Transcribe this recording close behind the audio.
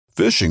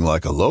Fishing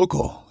like a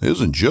local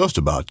isn't just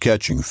about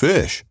catching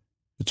fish.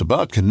 It's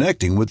about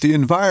connecting with the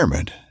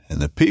environment and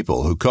the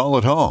people who call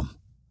it home.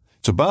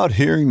 It's about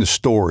hearing the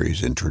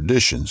stories and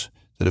traditions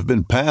that have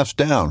been passed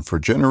down for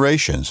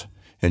generations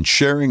and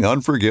sharing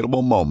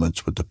unforgettable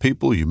moments with the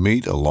people you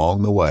meet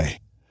along the way.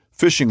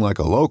 Fishing like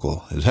a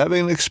local is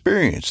having an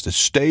experience that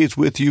stays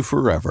with you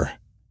forever.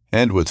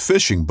 And with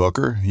Fishing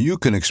Booker, you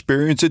can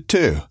experience it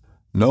too,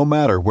 no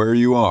matter where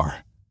you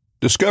are.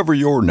 Discover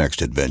your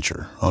next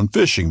adventure on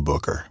Fishing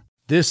Booker.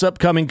 This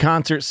upcoming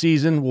concert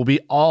season will be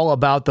all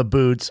about the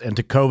boots, and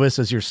Tecovas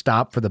is your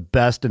stop for the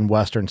best in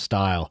Western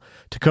style.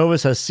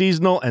 Tecovas has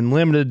seasonal and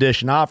limited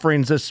edition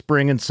offerings this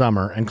spring and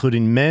summer,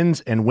 including men's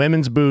and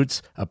women's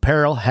boots,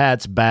 apparel,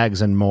 hats,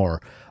 bags, and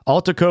more.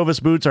 All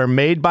Tecovas boots are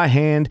made by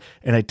hand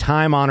in a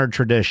time-honored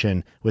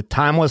tradition with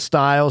timeless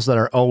styles that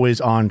are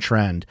always on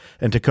trend.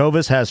 And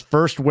Tecovas has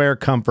first wear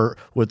comfort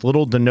with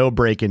little to no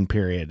break-in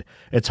period.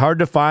 It's hard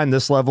to find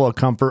this level of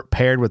comfort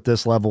paired with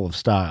this level of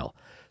style.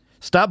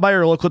 Stop by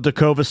your local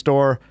Tecovas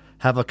store,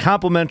 have a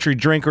complimentary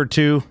drink or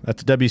two,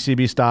 that's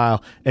WCB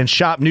style, and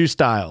shop new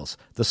styles.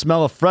 The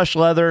smell of fresh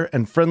leather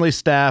and friendly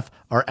staff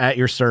are at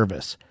your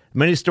service.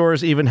 Many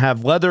stores even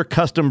have leather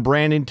custom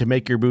branding to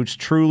make your boots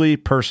truly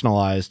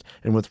personalized.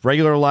 And with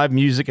regular live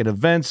music and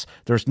events,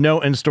 there's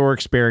no in-store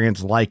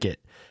experience like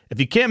it.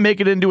 If you can't make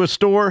it into a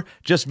store,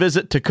 just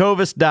visit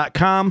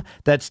tecovas.com.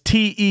 That's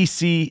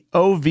TECOVAS.com.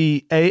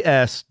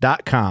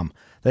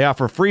 They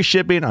offer free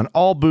shipping on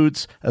all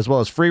boots, as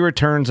well as free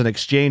returns and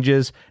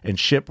exchanges, and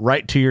ship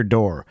right to your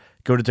door.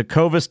 Go to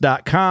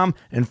tecovas.com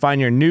and find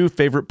your new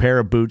favorite pair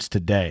of boots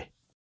today.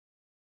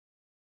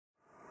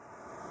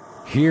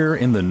 Here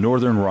in the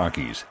Northern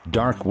Rockies,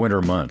 dark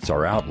winter months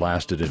are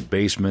outlasted in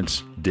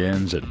basements,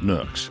 dens, and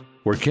nooks,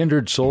 where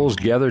kindred souls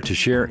gather to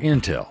share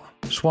intel,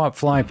 swap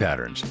fly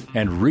patterns,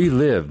 and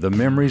relive the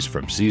memories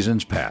from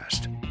seasons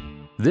past.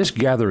 This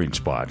gathering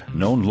spot,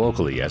 known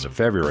locally as a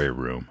February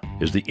room,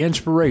 is the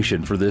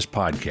inspiration for this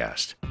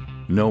podcast.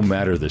 No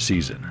matter the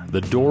season, the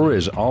door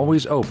is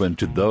always open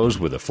to those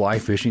with a fly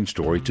fishing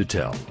story to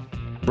tell.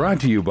 Brought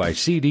to you by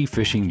CD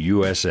Fishing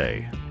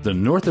USA, the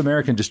North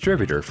American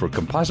distributor for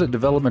Composite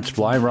Development's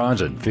fly rods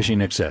and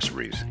fishing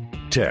accessories.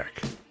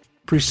 Tech,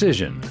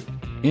 precision,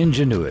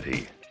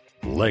 ingenuity,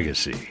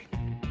 legacy.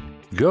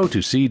 Go to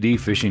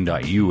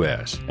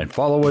cdfishing.us and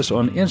follow us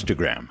on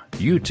Instagram,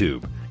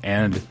 YouTube,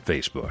 and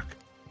Facebook.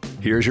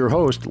 Here's your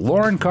host,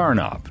 Lauren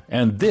Carnop,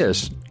 and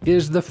this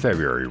is the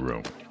February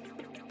Room.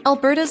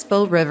 Alberta's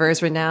Bow River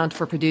is renowned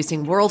for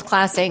producing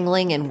world-class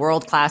angling and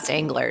world-class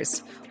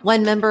anglers.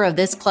 One member of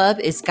this club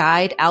is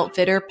guide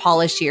outfitter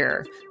Paula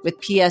Shearer with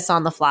PS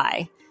on the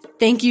Fly.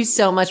 Thank you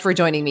so much for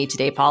joining me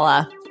today,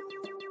 Paula.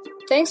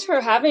 Thanks for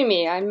having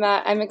me.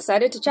 I'm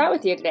excited to chat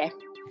with you today.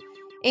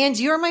 And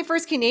you're my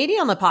first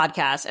Canadian on the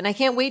podcast, and I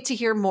can't wait to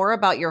hear more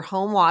about your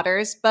home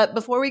waters. But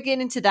before we get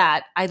into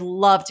that, I'd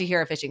love to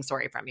hear a fishing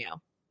story from you.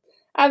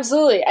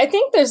 Absolutely. I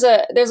think there's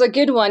a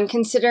good one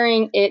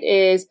considering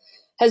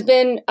has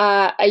been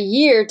a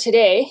year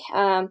today.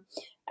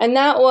 And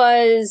that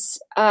was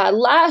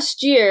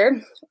last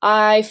year,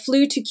 I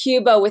flew to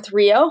Cuba with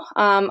Rio.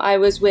 I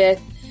was with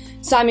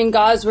Simon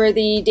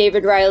Gosworthy,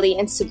 David Riley,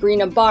 and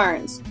Sabrina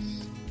Barnes.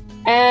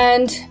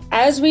 And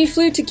as we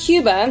flew to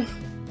Cuba,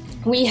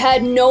 we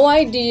had no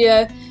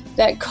idea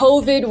that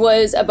COVID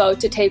was about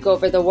to take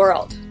over the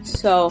world.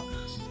 So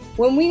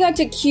when we got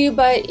to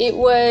Cuba, it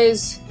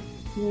was,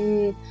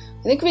 I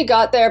think we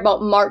got there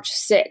about March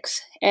 6th.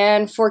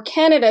 And for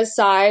Canada's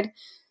side,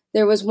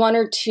 there was one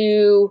or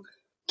two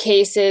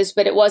cases,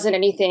 but it wasn't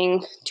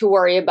anything to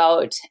worry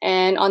about.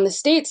 And on the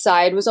state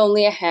side was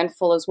only a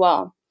handful as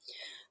well.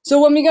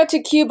 So when we got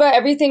to Cuba,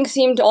 everything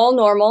seemed all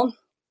normal.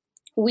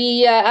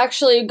 We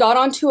actually got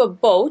onto a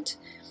boat.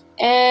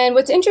 And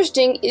what's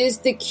interesting is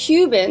the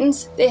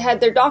Cubans, they had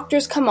their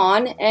doctors come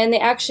on and they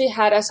actually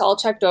had us all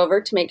checked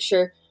over to make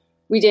sure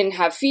we didn't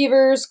have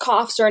fevers,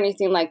 coughs, or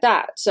anything like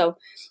that. So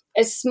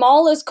as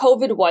small as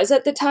COVID was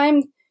at the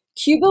time,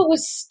 Cuba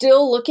was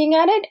still looking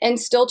at it and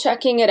still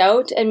checking it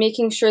out and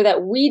making sure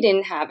that we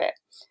didn't have it.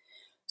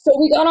 So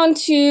we got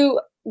onto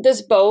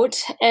this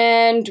boat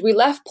and we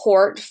left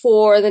port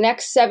for the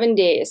next 7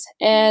 days.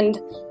 And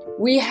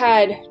we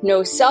had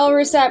no cell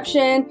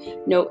reception,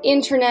 no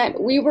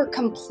internet. We were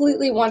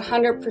completely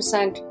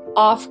 100%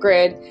 off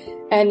grid.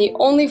 And the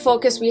only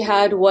focus we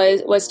had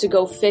was to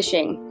go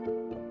fishing.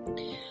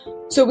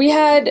 So we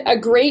had a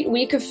great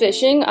week of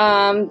fishing.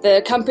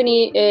 The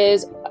company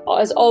is,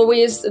 as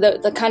always,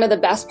 the kind of the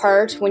best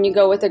part when you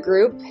go with a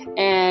group.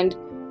 And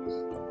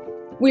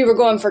we were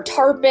going for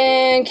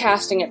tarpon,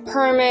 casting at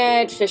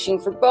permit, fishing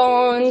for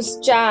bones,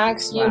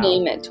 jacks, you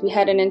name it. We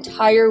had an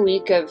entire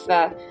week of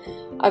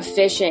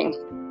fishing.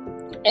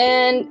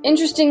 And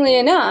interestingly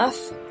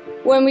enough,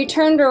 when we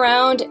turned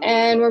around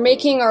and we're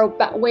making our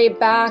way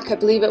back, I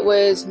believe it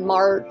was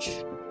March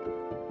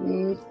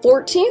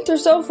 14th or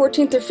so,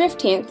 14th or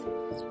 15th,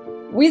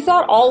 we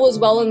thought all was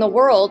well in the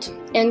world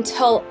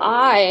until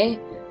I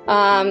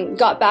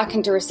got back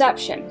into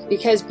reception.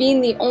 Because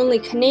being the only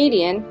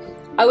Canadian,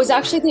 I was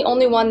actually the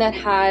only one that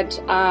had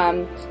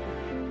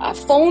a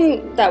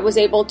phone that was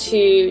able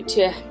to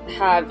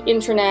have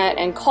internet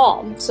and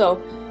call. So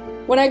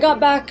when I got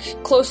back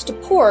close to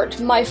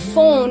port, my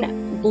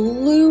phone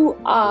blew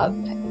up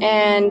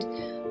and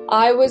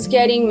I was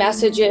getting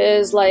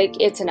messages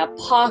like it's an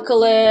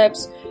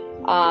apocalypse,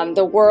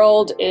 the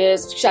world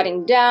is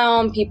shutting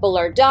down, people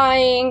are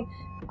dying,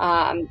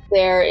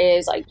 there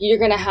is like, you're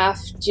going to have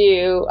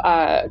to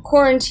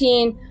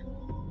quarantine.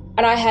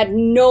 And I had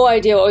no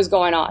idea what was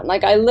going on.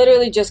 Like, I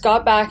literally just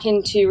got back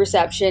into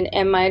reception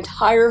and my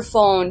entire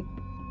phone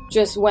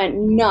just went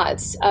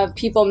nuts of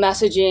people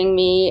messaging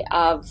me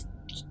of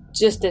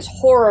just this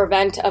horror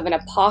event of an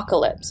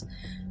apocalypse.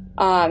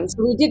 So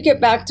we did get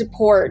back to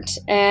port,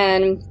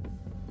 and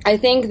I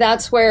think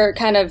that's where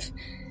kind of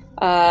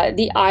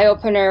the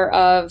eye-opener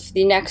of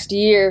the next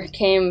year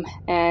came.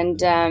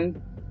 And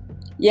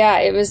yeah,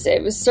 it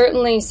was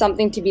certainly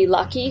something to be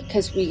lucky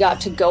because we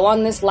got to go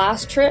on this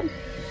last trip.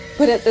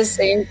 But at the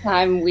same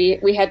time,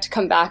 we had to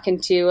come back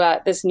into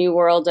this new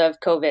world of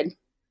COVID.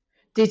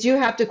 Did you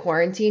have to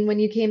quarantine when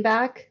you came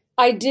back?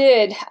 I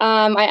did.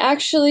 I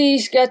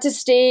actually got to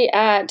stay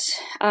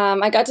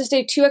I got to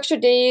stay 2 extra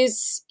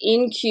days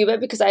in Cuba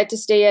because I had to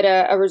stay at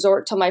a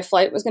resort till my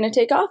flight was going to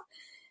take off.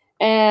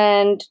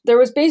 And there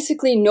was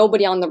basically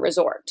nobody on the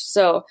resort.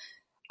 So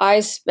I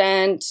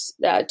spent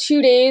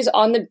 2 days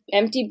on the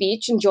empty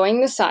beach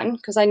enjoying the sun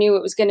because I knew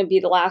it was going to be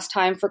the last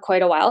time for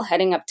quite a while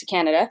heading up to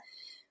Canada.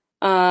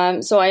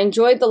 So I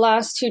enjoyed the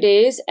last 2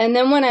 days. And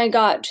then when I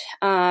got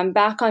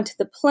back onto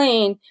the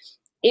plane,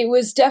 it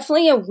was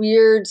definitely a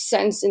weird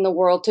sense in the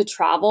world to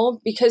travel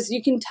because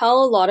you can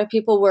tell a lot of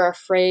people were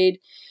afraid.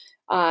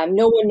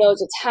 No one knows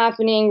what's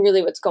happening,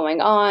 really what's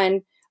going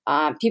on.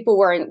 People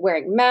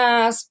wearing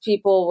masks.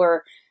 People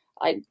were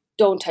like,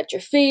 don't touch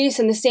your face.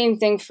 And the same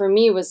thing for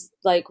me was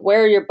like,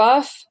 wear your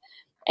buff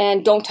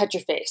and don't touch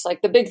your face.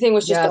 Like the big thing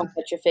was just don't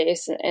touch your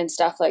face and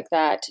stuff like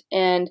that.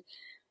 And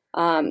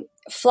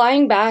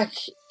flying back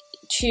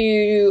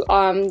to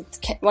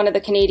one of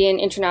the Canadian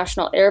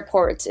international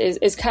airports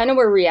is kind of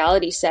where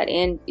reality set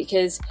in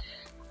because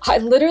I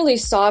literally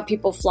saw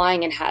people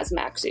flying in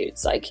hazmat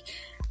suits.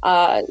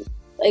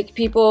 Like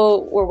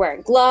people were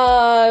wearing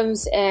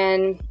gloves,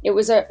 and it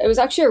was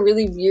actually a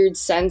really weird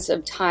sense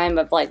of time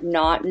of like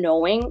not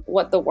knowing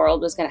what the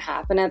world was going to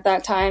happen at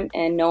that time,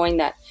 and knowing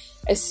that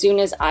as soon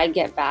as I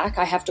get back,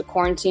 I have to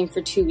quarantine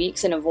for 2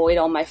 weeks and avoid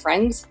all my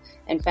friends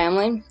and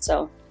family.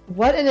 So.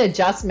 What an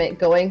adjustment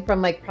going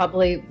from like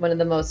probably one of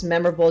the most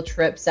memorable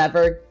trips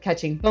ever,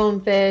 catching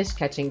bonefish,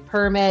 catching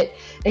permit,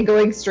 and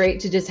going straight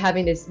to just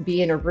having to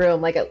be in a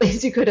room. Like at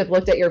least you could have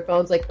looked at your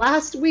phones. Like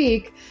last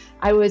week,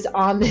 I was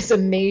on this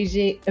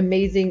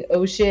amazing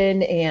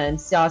ocean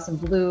and saw some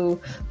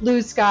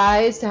blue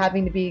skies to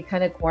having to be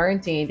kind of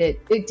quarantined.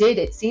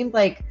 It seemed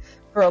like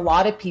for a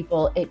lot of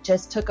people, it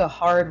just took a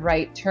hard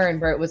right turn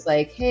where it was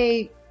like,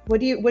 hey,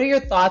 what are your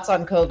thoughts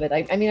on COVID?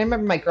 I mean, I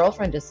remember my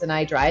girlfriend just and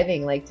I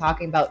driving, like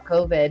talking about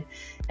COVID,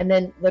 and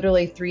then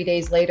literally 3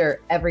 days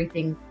later,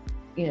 everything,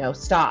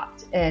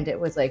 stopped. And it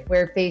was like,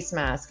 wear face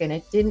mask. And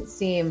it didn't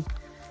seem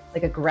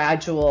like a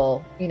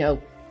gradual,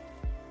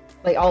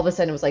 like all of a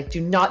sudden it was like, do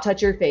not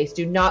touch your face,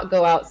 do not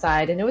go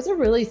outside. And it was a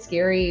really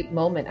scary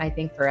moment, I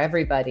think, for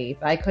everybody.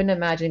 But I couldn't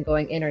imagine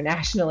going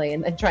internationally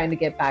and then trying to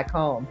get back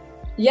home.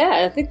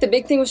 Yeah, I think the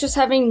big thing was just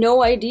having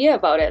no idea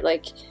about it.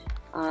 Like,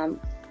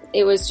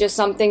 it was just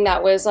something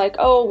that was like,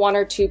 oh, 1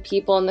 or 2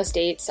 people in the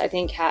States, I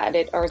think, had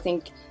it. Or I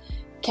think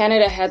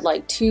Canada had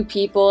like 2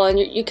 people. And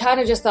you kind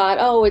of just thought,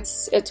 oh,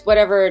 it's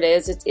whatever it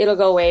is. It'll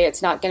go away.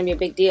 It's not going to be a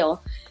big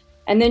deal.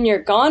 And then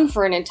you're gone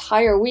for an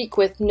entire week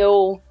with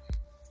no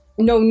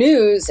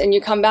news. And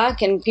you come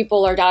back and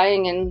people are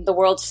dying and the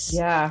world's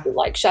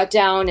like shut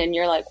down. And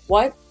you're like,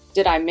 what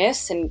did I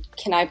miss? And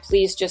can I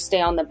please just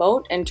stay on the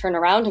boat and turn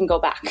around and go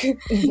back?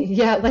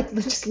 Yeah, like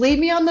just leave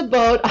me on the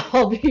boat.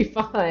 I'll be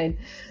fine.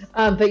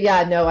 But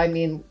yeah, no, I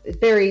mean,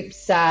 very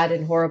sad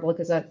and horrible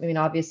because I mean,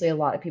 obviously a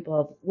lot of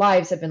people's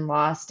lives have been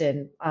lost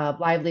and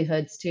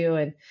livelihoods too.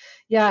 And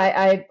yeah,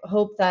 I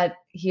hope that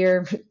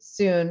here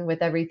soon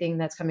with everything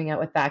that's coming out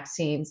with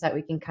vaccines that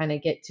we can kind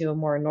of get to a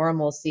more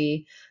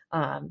normalcy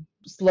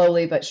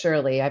slowly but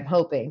surely. I'm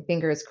hoping,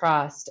 fingers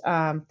crossed.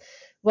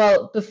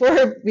 Well,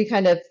 before we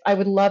I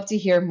would love to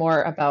hear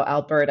more about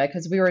Alberta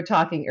because we were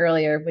talking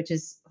earlier, which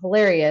is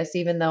hilarious,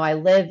 even though I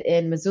live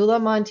in Missoula,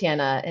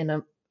 Montana, and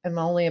I'm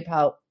only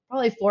about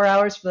probably 4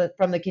 hours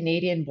from the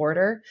Canadian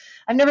border.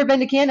 I've never been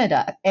to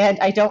Canada and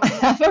I don't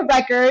have a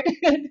record.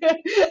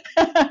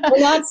 We're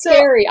not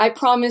scary. I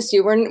promise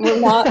you, we're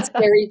not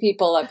scary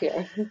people up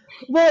here.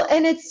 Well,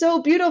 and it's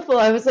so beautiful.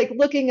 I was like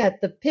looking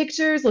at the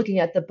pictures, looking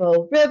at the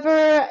Bow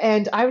River,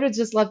 and I would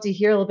just love to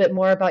hear a little bit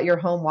more about your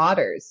home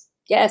waters.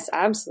 Yes,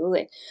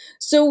 absolutely.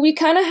 So we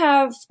kind of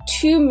have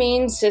 2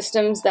 main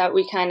systems that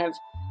we kind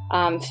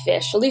of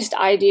fish, at least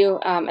I do,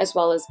 as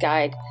well as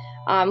guide.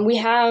 We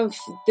have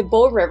the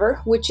Bow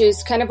River, which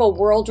is kind of a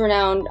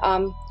world-renowned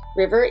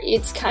river.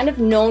 It's kind of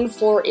known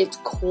for its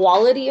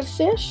quality of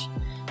fish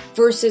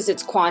versus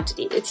its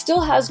quantity. It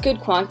still has good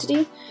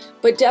quantity,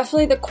 but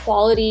definitely the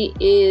quality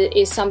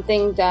is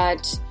something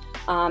that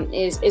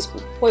is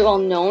quite well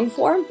known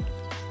for.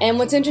 And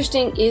what's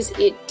interesting is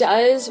it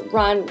does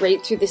run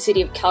right through the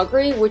city of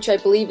Calgary, which I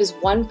believe is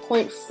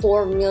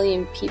 1.4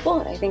 million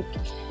people. I think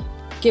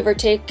give or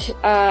take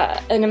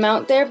an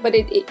amount there, but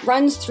it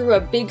runs through a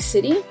big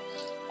city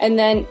and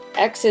then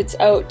exits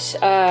out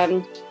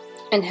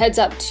and heads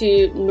up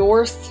to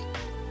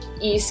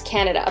northeast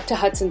Canada, up to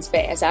Hudson's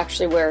Bay is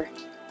actually where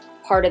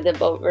part of the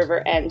Bow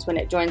River ends when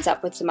it joins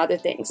up with some other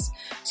things.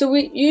 So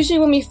we usually,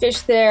 when we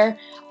fish there,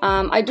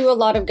 I do a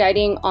lot of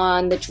guiding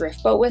on the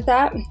drift boat with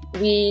that.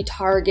 We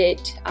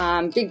target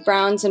big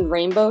browns and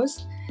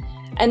rainbows.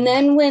 And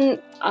then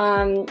when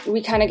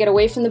we kind of get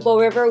away from the Bow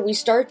River, we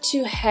start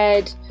to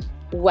head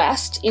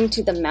west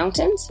into the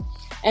mountains.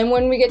 And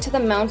when we get to the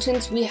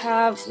mountains, we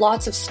have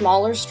lots of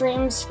smaller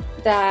streams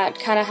that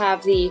kind of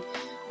have the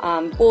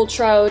bull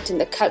trout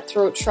and the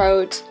cutthroat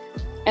trout.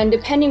 And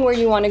depending where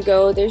you want to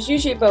go, there's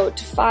usually about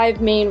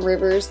 5 main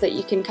rivers that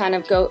you can kind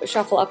of go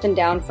shuffle up and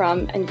down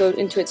from and go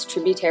into its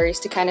tributaries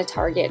to kind of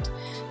target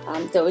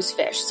those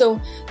fish. So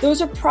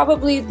those are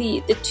probably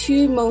the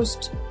 2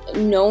 most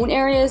known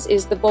areas,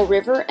 is the Bow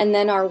River and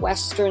then our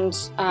western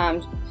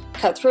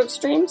cutthroat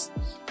streams.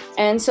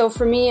 And so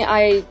for me,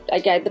 I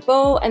guide the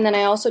bow, and then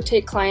I also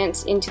take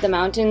clients into the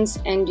mountains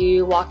and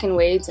do walk-in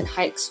wades and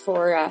hikes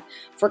for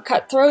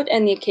cutthroat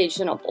and the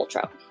occasional bull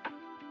trout.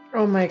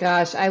 Oh my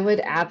gosh, I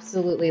would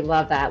absolutely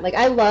love that. Like,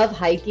 I love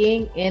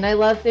hiking and I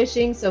love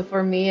fishing. So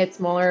for me, it's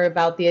more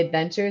about the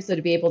adventure. So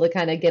to be able to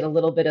kind of get a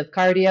little bit of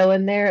cardio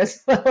in there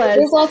as well as...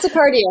 There's lots of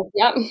cardio.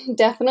 Yep,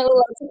 definitely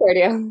lots of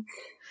cardio.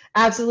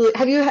 Absolutely.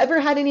 Have you ever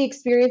had any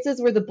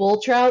experiences where the bull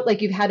trout,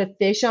 like you've had a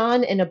fish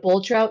on and a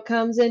bull trout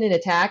comes in and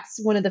attacks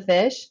one of the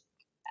fish?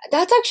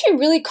 That's actually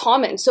really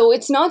common. So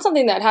it's not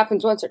something that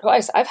happens once or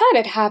twice. I've had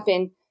it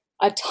happen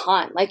a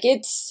ton. Like,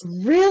 it's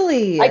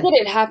really, I get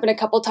it happen a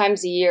couple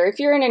times a year. If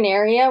you're in an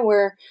area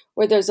where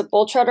there's a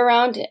bull trout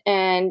around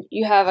and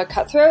you have a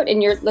cutthroat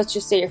and let's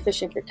just say you're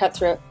fishing for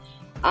cutthroat,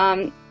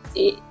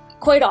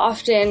 quite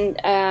often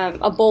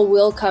a bull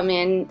will come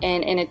in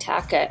and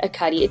attack a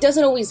cutty. It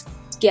doesn't always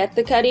get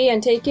the cutty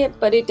and take it,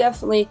 but it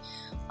definitely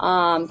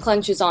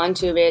clenches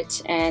onto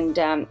it and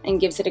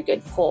gives it a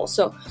good pull.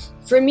 So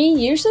for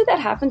me, usually that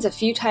happens a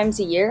few times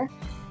a year,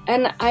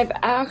 and I've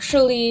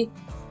actually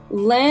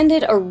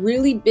landed a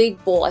really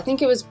big bull. I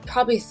think it was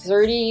probably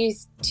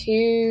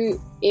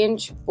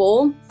 32-inch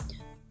bull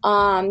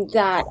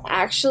that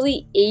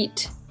actually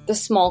ate the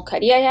small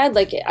cutty I had.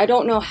 Like, I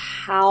don't know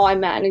how I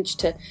managed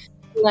to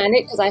land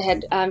it, because I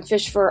had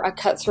fished for a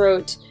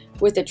cutthroat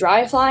with a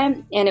dry fly,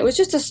 and it was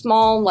just a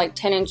small, like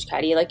 10-inch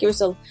cutty. Like, it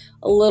was a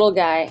little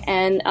guy,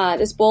 and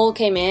this bull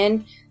came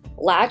in,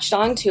 latched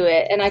onto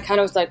it, and I kind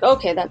of was like,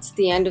 okay, that's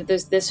the end of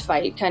this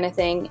fight kind of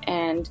thing.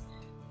 And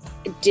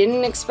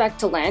didn't expect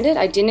to land it.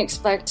 I didn't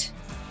expect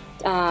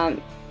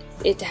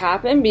it to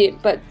happen,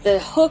 but the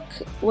hook,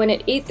 when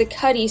it ate the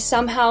cutty,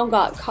 somehow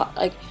got caught,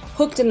 like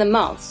hooked in the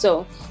mouth.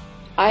 So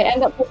I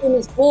ended up hooking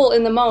this bull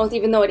in the mouth,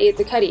 even though it ate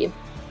the cutty,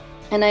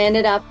 and I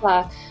ended up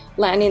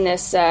landing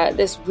this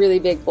really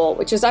big bull,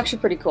 which is actually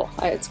pretty cool.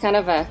 It's kind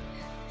of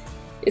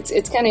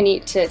it's kind of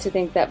neat to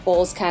think that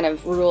bulls kind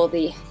of rule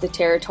the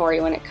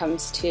territory when it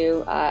comes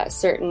to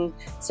certain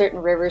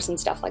rivers and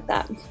stuff like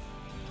that.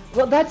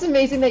 Well, that's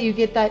amazing that you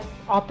get that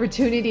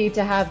opportunity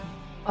to have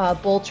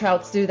bull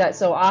trouts do that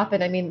so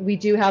often. I mean, we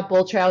do have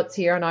bull trouts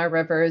here on our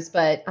rivers,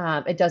 but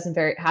it doesn't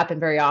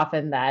happen very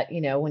often that,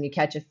 when you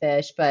catch a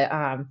fish. But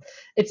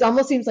it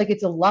almost seems like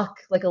it's a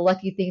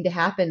lucky thing to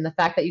happen. The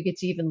fact that you get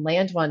to even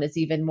land one is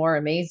even more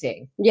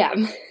amazing. Yeah,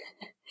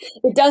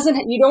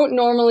 you don't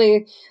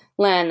normally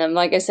land them.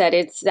 Like I said,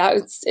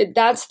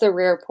 that's the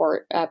rare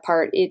part.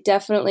 We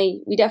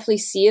definitely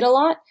see it a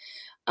lot.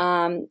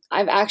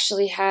 I've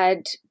actually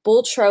had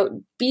bull trout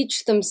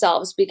beach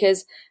themselves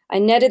because I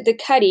netted the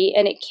cutty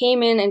and it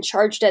came in and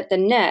charged at the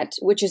net,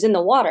 which is in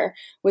the water,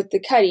 with the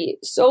cutty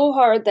so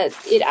hard that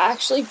it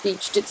actually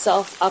beached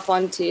itself up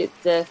onto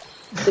the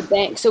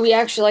bank. So we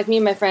actually, like, me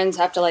and my friends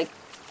have to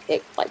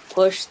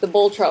push the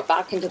bull trout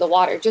back into the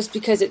water, just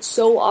because it's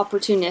so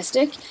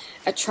opportunistic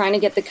at trying to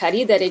get the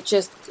cutty that it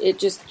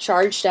just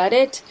charged at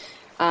it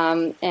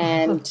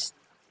and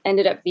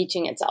ended up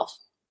beaching itself.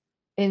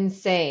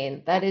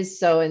 Insane. That is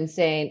so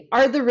insane.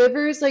 Are the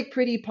rivers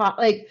pretty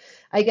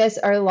I guess,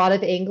 are a lot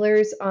of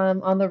anglers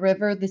on the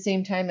river the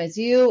same time as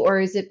you, or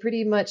is it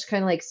pretty much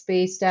kind of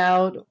spaced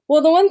out?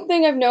 Well, the one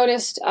thing I've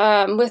noticed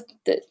with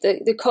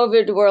the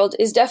COVID world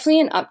is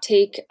definitely an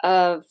uptake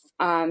of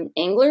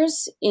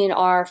anglers in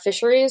our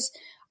fisheries,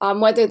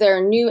 whether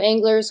they're new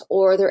anglers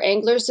or they're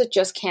anglers that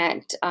just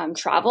can't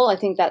travel. I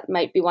think that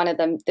might be one of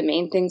the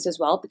main things as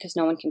well, because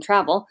no one can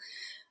travel.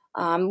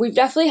 We've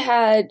definitely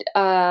had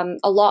a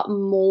lot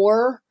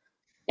more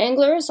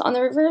anglers on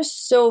the rivers.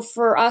 So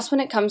for us, when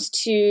it comes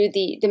to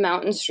the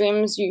mountain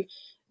streams,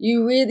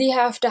 you really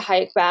have to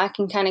hike back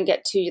and kind of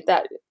get to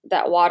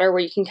that water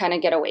where you can kind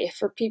of get away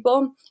from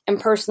people. And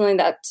personally,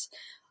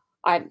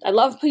 I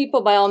love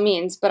people by all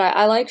means, but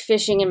I like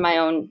fishing in my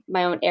own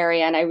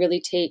area, and I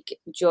really take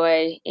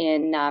joy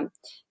in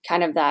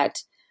kind of that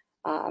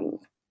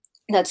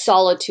that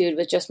solitude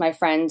with just my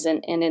friends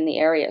and in the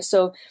area.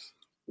 So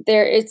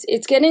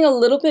it's getting a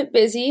little bit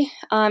busy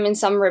in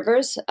some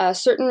rivers,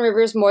 certain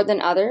rivers more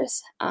than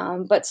others.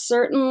 But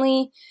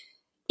certainly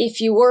if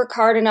you work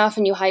hard enough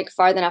and you hike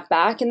far enough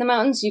back in the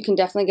mountains, you can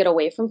definitely get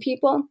away from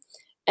people.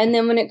 And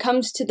then when it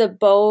comes to the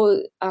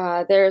boat,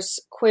 there's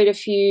quite a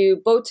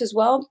few boats as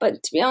well.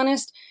 But to be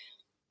honest,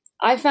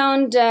 I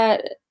found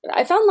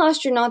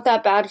last year not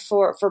that bad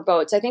for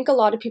boats. I think a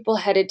lot of people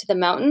headed to the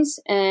mountains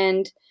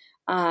and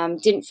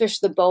didn't fish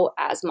the boat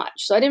as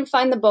much. So I didn't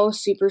find the boat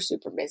super,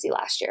 super busy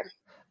last year.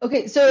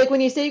 Okay, so like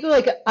when you say you go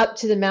like up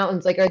to the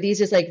mountains, like are these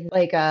just like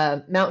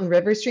mountain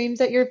river streams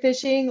that you're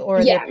fishing,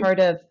 or they're part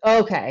of? Oh,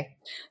 okay.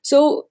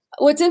 So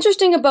what's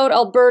interesting about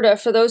Alberta,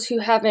 for those who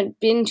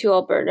haven't been to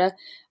Alberta,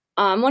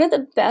 one of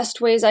the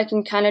best ways I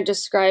can kind of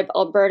describe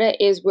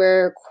Alberta is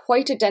we're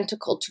quite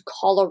identical to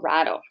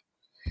Colorado.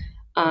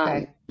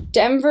 Okay.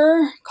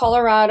 Denver,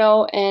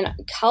 Colorado, and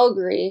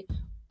Calgary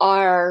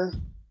are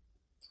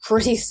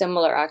pretty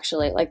similar,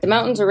 actually. Like the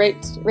mountains are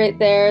right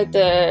there.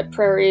 The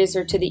prairies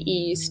are to the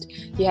east.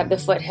 You have the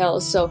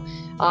foothills. So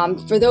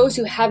for those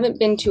who haven't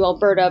been to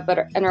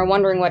Alberta and are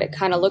wondering what it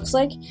kind of looks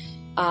like,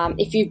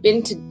 if you've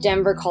been to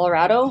Denver,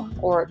 Colorado,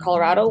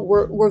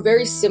 we're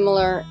very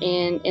similar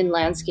in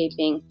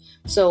landscaping.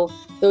 So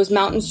those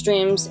mountain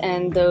streams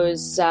and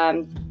those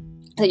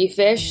that you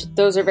fish,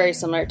 those are very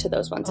similar to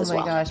those ones as well.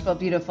 Oh my gosh, well,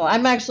 beautiful.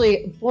 I'm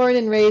actually born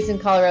and raised in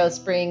Colorado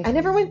Springs. I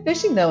never went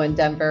fishing though in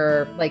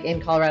Denver, like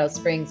in Colorado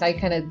Springs. I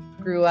kind of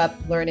grew up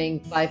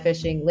learning fly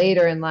fishing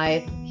later in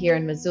life here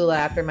in Missoula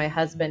after my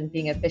husband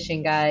being a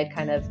fishing guide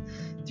kind of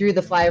threw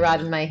the fly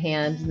rod in my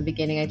hand. In the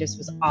beginning, I just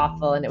was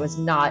awful and it was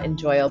not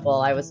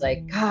enjoyable. I was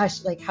like,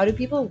 gosh, like how do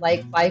people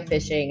like fly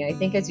fishing? I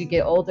think as you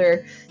get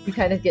older, you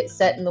kind of get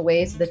set in the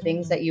ways of the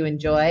things that you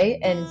enjoy.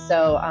 And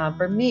so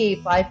for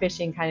me, fly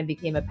fishing kind of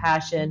became a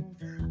passion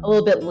a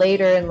little bit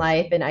later in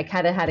life. And I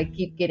kind of had to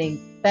keep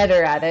getting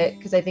better at it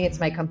because I think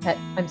it's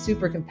I'm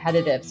super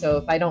competitive. So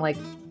if I don't like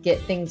get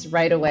things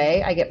right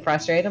away, I get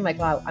frustrated. I'm like,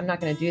 wow, I'm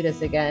not going to do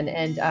this again.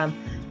 And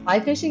fly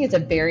fishing is a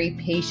very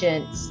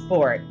patient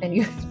sport, and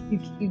you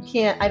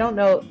can't. I don't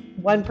know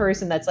one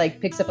person that's like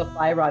picks up a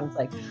fly rod and it's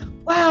like,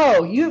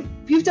 wow,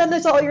 you've done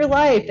this all your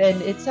life,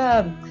 and it's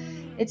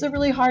a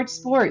really hard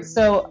sport.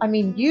 So I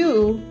mean,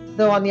 you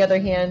though on the other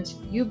hand,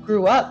 you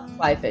grew up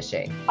fly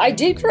fishing. I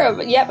did grow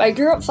up. Yep, I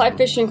grew up fly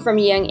fishing from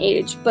a young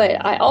age,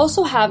 but I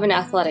also have an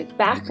athletic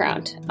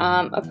background,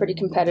 a pretty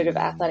competitive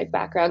athletic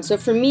background. So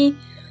for me,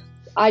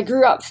 I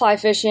grew up fly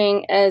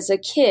fishing as a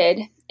kid,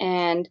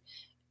 and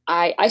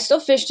I still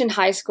fished in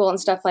high school and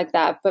stuff like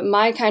that, but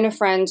my kind of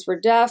friends were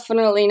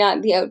definitely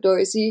not the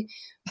outdoorsy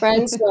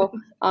friends. So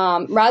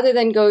rather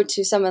than go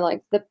to some of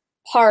like the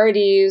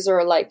parties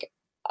or like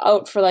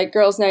out for like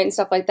girls' night and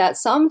stuff like that,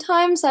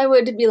 sometimes I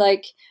would be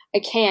like, I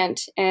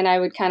can't, and I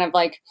would kind of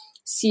like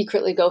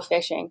secretly go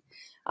fishing.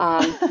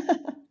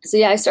 So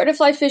yeah, I started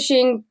fly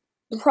fishing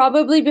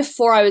probably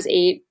before I was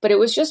 8, but it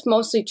was just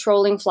mostly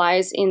trolling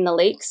flies in the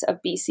lakes of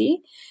BC.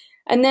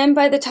 And then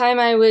by the time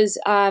I was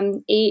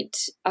 8,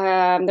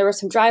 there were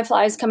some dry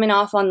flies coming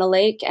off on the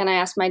lake, and I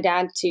asked my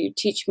dad to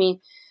teach me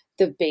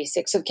the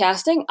basics of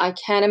casting. I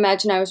can't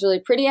imagine I was really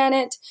pretty at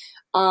it.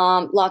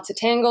 Lots of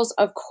tangles,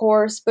 of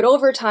course, but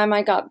over time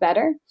I got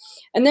better.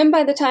 And then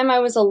by the time I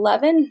was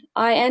 11,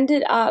 I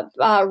ended up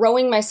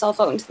rowing myself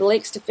out into the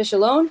lakes to fish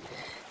alone.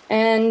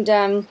 And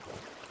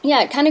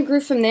it kind of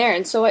grew from there.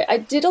 And so I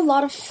did a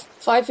lot of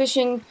fly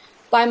fishing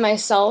by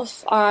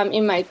myself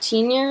in my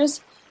teen years.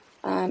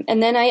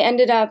 And then I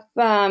ended up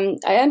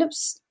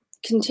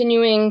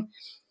continuing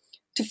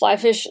to fly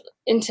fish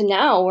into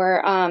now,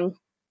 where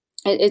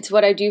it's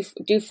what I do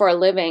for a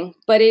living.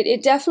 But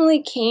it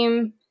definitely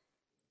came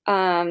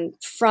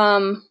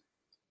from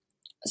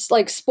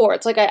like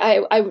sports. Like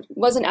I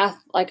was an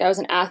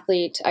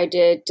athlete. I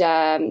did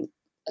a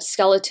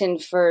skeleton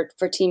for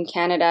Team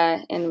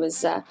Canada and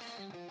was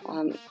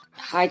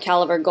high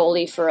caliber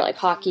goalie for like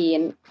hockey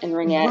and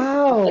ringette.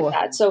 Wow. Like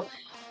that. So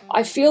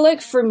I feel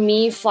like for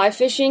me, fly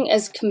fishing,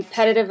 as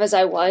competitive as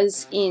I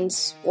was in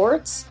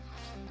sports,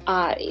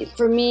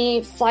 for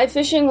me, fly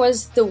fishing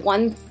was the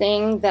one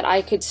thing that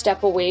I could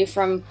step away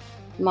from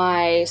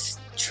my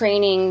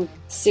training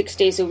 6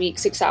 days a week,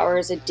 6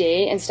 hours a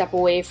day, and step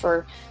away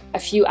for a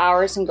few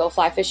hours and go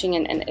fly fishing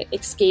and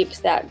escape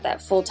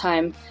that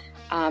full-time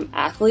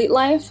athlete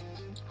life.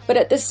 But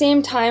at the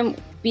same time,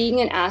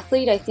 being an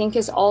athlete, I think,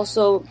 has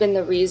also been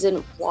the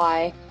reason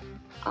why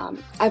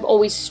I've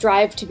always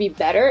strived to be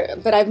better,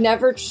 but I've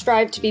never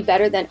strived to be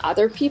better than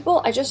other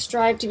people. I just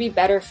strive to be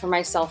better for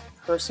myself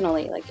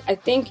personally. Like, I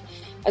think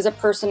as a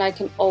person, I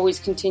can always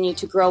continue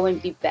to grow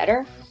and be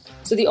better.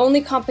 So the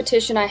only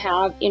competition I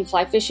have in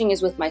fly fishing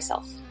is with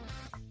myself.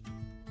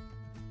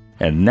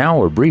 And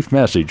now a brief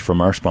message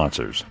from our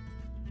sponsors.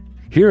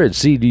 Here at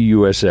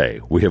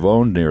CDUSA, we have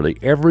owned nearly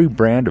every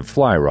brand of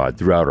fly rod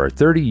throughout our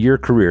 30-year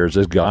careers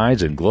as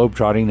guides and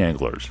globe-trotting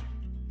anglers.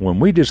 When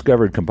we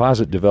discovered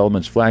Composite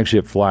Development's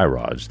flagship fly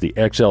rods, the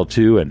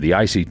XL2 and the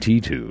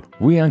ICT2,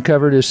 we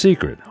uncovered a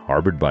secret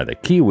harbored by the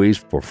Kiwis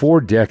for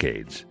 4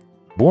 decades.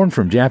 Born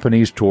from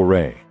Japanese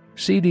Toray,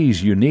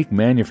 CD's unique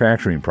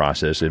manufacturing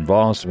process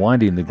involves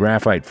winding the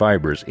graphite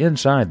fibers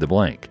inside the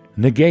blank,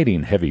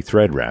 negating heavy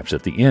thread wraps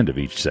at the end of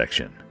each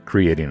section,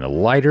 creating a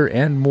lighter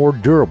and more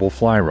durable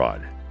fly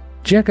rod.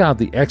 Check out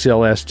the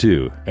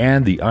XLS2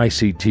 and the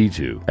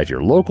ICT2 at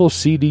your local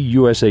CD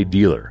USA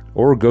dealer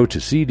or go to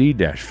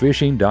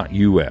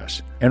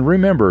cd-fishing.us. And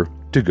remember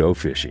to go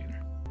fishing.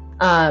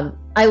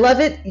 I love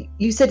it.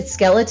 You said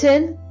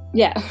skeleton?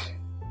 Yeah.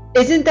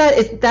 Isn't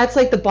that's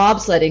like the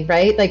bobsledding,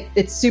 right? Like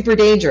it's super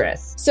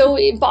dangerous. So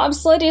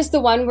bobsled is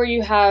the one where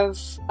you have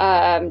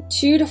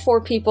 2 to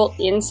 4 people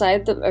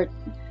inside the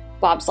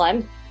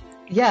bobsled.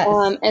 Yes.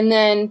 And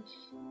then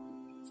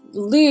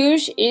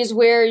luge is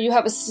where you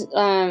have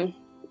a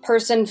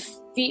person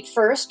feet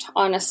first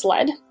on a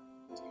sled.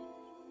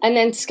 And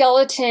then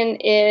skeleton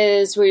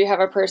is where you have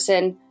a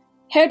person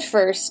head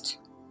first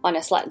on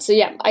a sled. So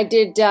yeah, I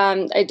did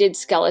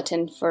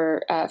skeleton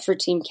for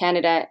Team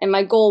Canada, and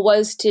my goal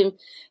was to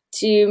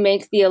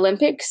make the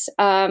Olympics,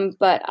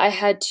 but I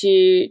had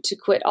to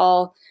quit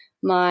all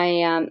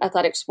my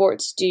athletic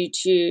sports due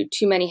to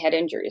too many head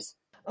injuries.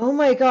 Oh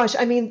my gosh!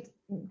 I mean,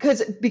 because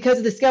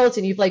of the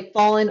skeleton, you've like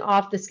fallen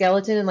off the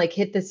skeleton and like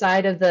hit the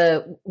side of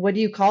the, what do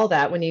you call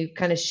that when you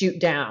kind of shoot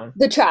down?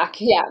 The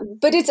track, yeah.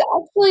 But it's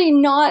actually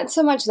not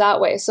so much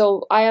that way.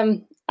 So I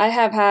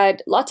have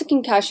had lots of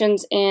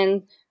concussions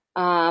in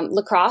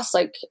lacrosse.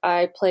 Like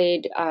I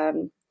played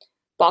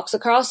box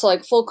lacrosse, so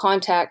like full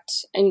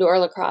contact indoor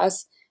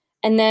lacrosse.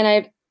 And then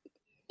I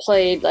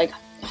played like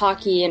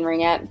hockey and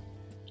ringette.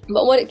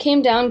 But what it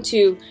came down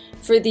to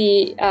for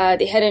the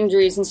head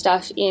injuries and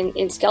stuff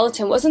in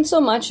skeleton wasn't so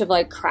much of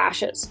like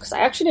crashes, because I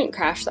actually didn't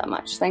crash that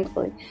much,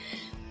 thankfully.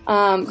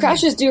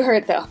 Crashes do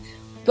hurt though.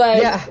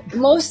 But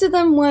most of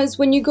them was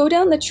when you go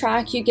down the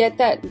track, you get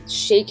that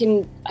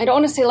shaken, I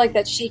don't want to say like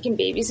that shaken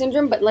baby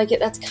syndrome, but like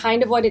that's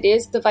kind of what it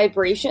is, the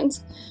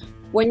vibrations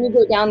when you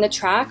go down the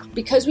track,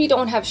 because we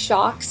don't have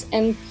shocks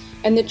and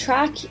the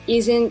track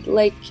isn't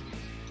like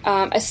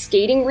a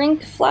skating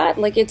rink flat,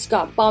 like it's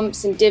got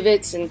bumps and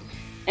divots and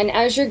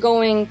as you're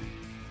going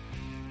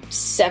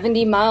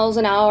 70 miles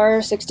an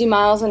hour, 60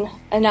 miles an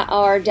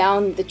hour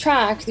down the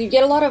track, you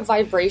get a lot of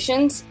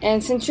vibrations.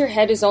 And since your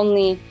head is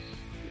only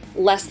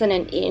less than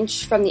an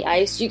inch from the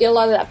ice, you get a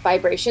lot of that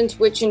vibrations,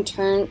 which in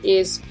turn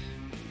gives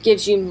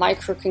you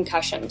micro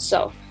concussions.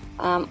 So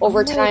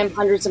over time,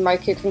 hundreds of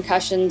micro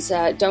concussions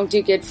don't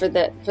do good for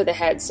the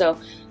head. So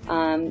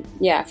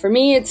for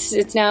me,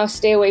 it's now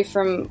stay away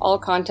from all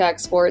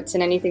contact sports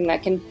and anything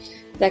that can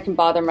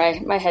bother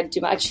my head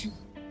too much.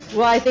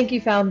 Well, I think you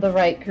found the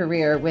right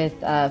career with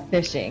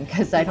fishing,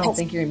 because I don't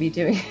think you're going to be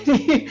doing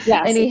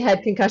any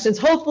head concussions.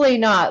 Hopefully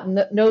not.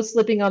 No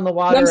slipping on the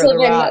water or the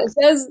rocks.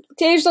 It says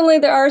occasionally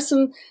there are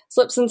some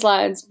slips and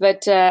slides,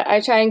 but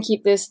I try and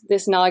keep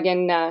this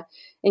noggin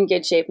in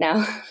good shape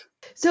now.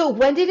 So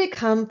when did it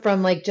come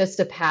from like just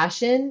a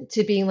passion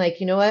to being like,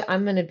 you know what,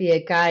 I'm going to be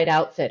a guide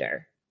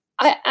outfitter?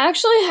 I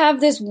actually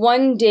have this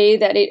one day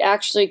that it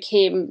actually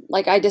came,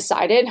 like I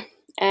decided,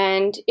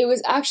 and it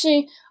was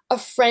actually a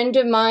friend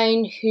of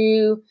mine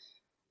who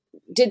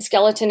did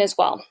skeleton as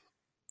well.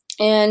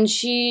 And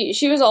she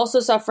was also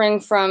suffering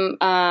from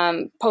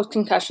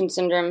post-concussion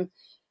syndrome.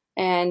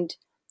 And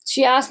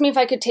she asked me if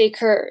I could take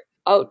her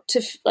out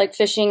to like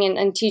fishing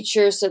and teach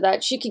her so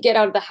that she could get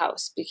out of the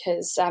house,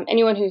 because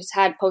anyone who's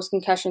had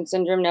post-concussion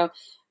syndrome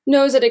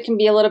knows that it can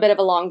be a little bit of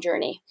a long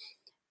journey.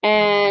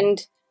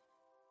 And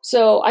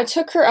so I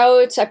took her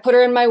out, I put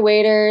her in my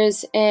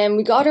waders, and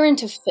we got her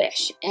into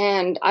fish.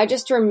 And I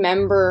just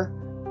remember,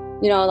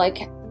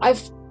 like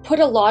I've put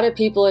a lot of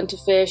people into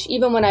fish,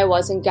 even when I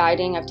wasn't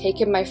guiding. I've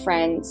taken my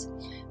friends,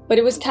 but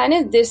it was kind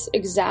of this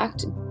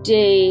exact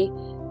day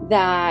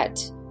that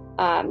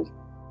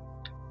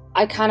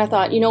I kind of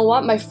thought, you know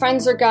what, my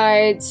friends are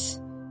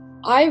guides.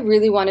 I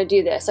really want to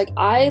do this. Like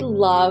I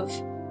love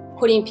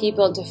putting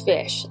people into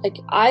fish. Like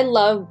I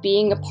love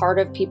being a part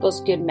of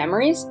people's good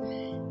memories.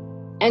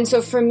 And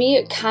so for me,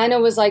 it kind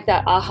of was like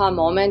that aha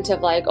moment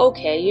of like,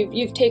 okay,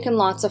 you've taken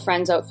lots of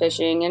friends out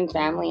fishing and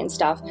family and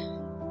stuff,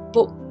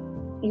 but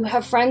you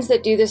have friends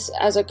that do this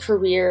as a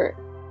career,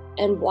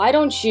 and why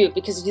don't you?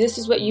 Because this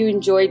is what you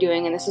enjoy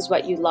doing and this is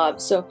what you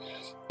love. So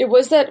it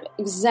was that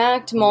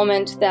exact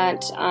moment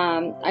that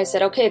I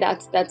said, okay,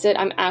 that's it.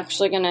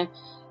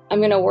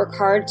 I'm gonna work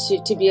hard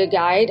to be a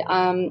guide.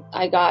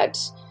 I got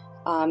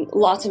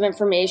lots of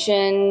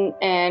information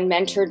and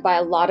mentored by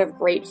a lot of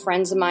great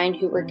friends of mine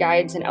who were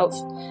guides and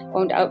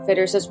owned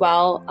outfitters as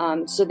well.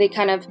 So they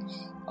kind of,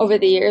 over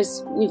the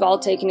years, we've all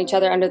taken each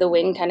other under the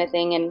wing kind of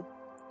thing. And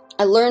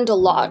I learned a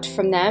lot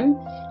from them.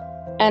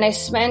 And I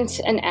spent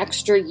an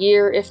extra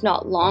year, if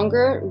not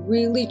longer,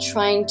 really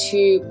trying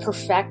to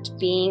perfect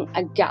being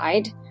a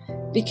guide.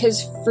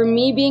 Because for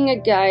me, being a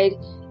guide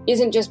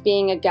isn't just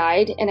being a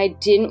guide. And I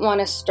didn't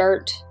want to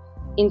start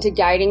into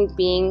guiding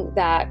being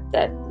that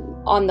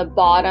on the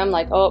bottom,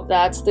 like, oh,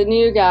 that's the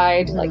new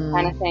guide, like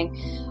kind of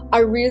thing. I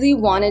really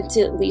wanted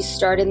to at least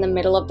start in the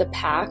middle of the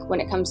pack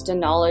when it comes to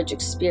knowledge,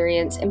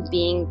 experience, and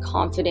being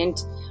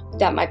confident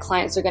that my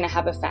clients are going to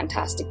have a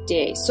fantastic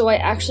day. So I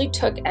actually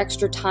took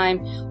extra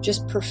time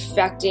just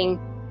perfecting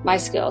my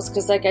skills.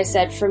 Because like I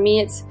said, for me,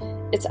 it's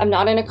I'm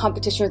not in a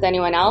competition with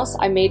anyone else.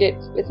 I made it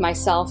with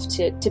myself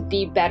to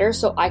be better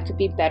so I could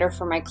be better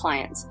for my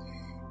clients.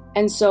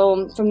 And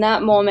so from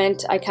that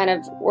moment, I kind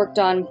of worked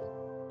on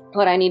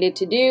what I needed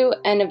to do.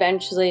 And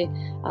eventually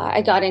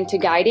I got into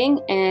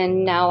guiding,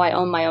 and now I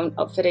own my own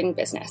outfitting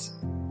business.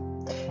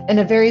 And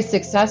a very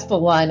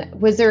successful one.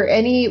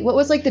 What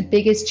was like the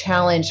biggest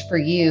challenge for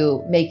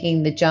you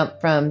making the jump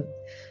from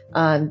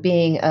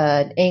being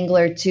an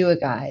angler to a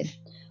guide?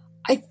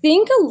 I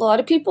think a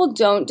lot of people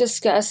don't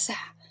discuss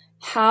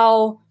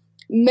how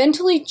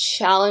mentally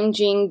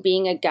challenging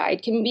being a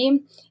guide can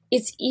be.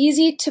 It's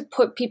easy to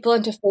put people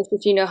into fish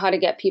if you know how to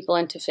get people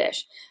into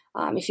fish.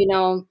 If you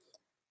know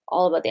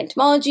all about the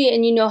entomology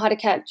and you know how to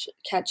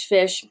catch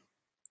fish,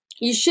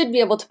 you should be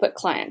able to put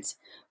clients.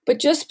 But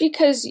just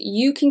because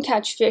you can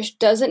catch fish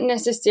doesn't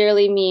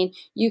necessarily mean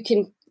you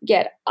can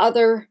get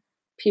other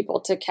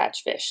people to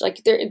catch fish.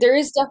 Like there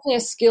is definitely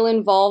a skill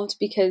involved,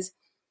 because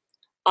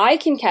I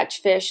can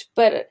catch fish,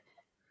 but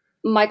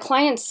my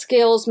client's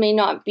skills may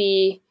not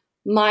be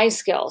my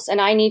skills, and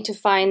I need to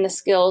find the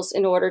skills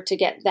in order to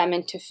get them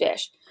into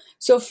fish.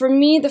 So for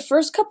me, the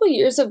first couple of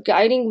years of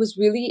guiding was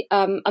really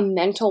a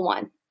mental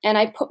one. And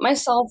I put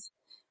myself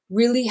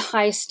really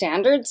high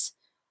standards,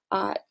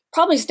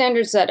 probably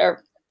standards that are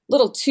a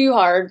little too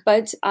hard,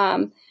 but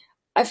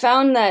I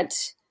found that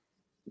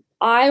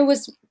I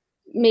was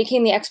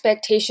making the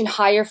expectation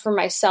higher for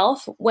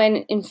myself when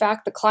in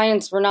fact the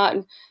clients were not.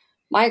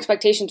 My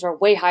expectations were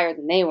way higher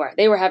than they were.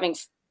 They were having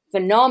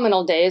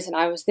phenomenal days, and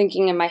I was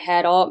thinking in my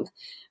head, oh,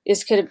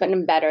 this could have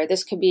been better.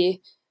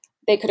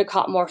 They could have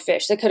caught more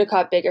fish. They could have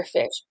caught bigger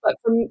fish. But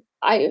for me,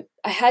 I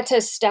had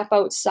to step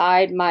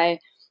outside my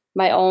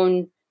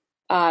own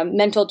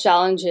mental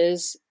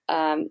challenges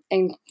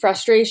and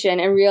frustration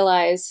and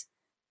realize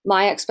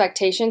my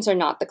expectations are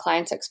not the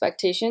client's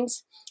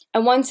expectations.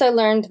 And once I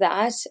learned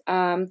that,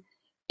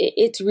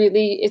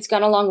 it's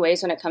gone a long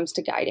ways when it comes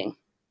to guiding.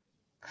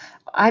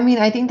 I mean,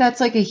 I think that's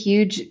like a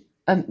huge,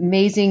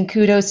 amazing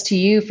kudos to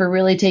you for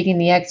really taking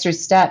the extra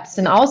steps.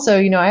 And also,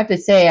 I have to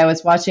say, I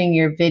was watching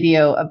your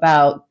video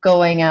about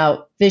going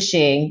out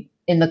fishing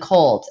in the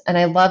cold. And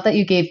I love that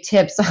you gave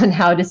tips on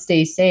how to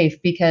stay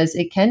safe, because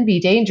it can be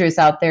dangerous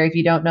out there if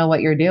you don't know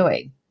what you're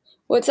doing.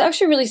 What's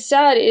actually really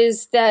sad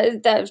is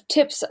that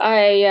tips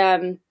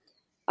I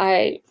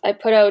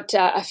put out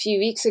a few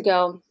weeks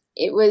ago.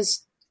 It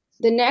was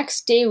the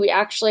next day we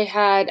actually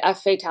had a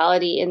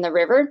fatality in the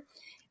river,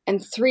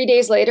 and 3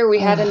 days later we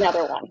had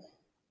another one.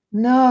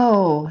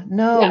 No.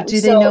 Yeah, Do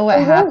they know what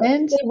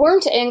happened? They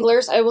weren't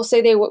anglers. I will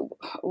say they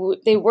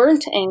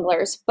weren't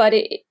anglers, but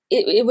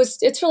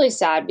it's really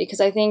sad, because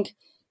I think,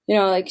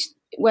 like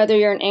whether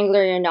you're an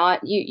angler or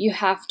not, you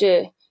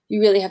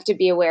really have to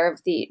be aware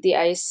of the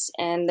ice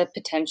and the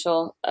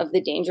potential of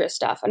the dangerous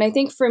stuff. And I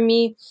think for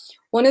me,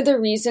 one of the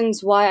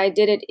reasons why I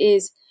did it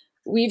is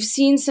we've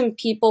seen some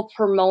people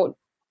promote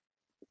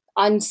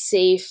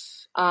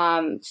unsafe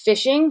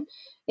fishing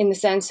in the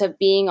sense of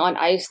being on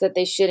ice that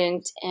they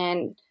shouldn't.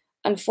 And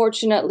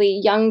unfortunately,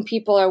 young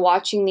people are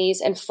watching these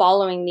and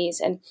following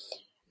these. And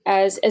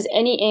as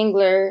any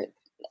angler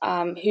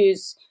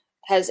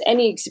has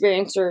any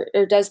experience or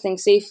does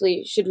things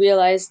safely should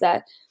realize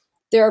that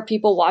there are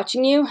people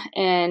watching you.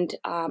 And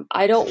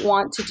I don't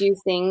want to do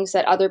things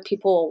that other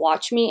people will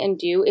watch me and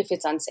do if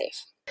it's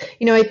unsafe.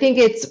 I think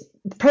it's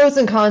pros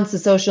and cons to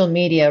social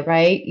media,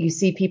 right? You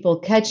see people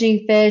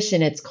catching fish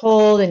and it's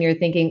cold and you're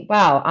thinking,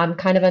 wow, I'm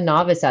kind of a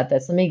novice at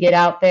this. Let me get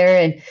out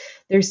there. And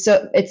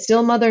it's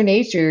still Mother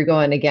Nature you're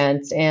going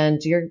against.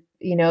 And you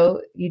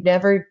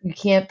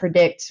can't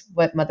predict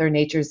what Mother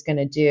Nature is going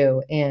to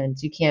do.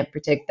 And you can't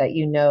predict that,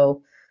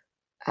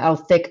 how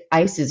thick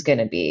ice is going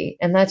to be.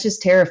 And that's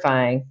just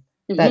terrifying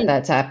that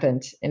that's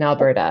happened in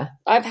Alberta.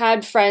 I've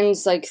had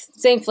friends,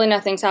 thankfully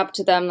nothing's happened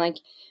to them,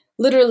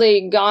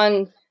 literally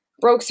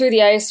broke through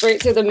the ice right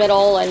through the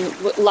middle,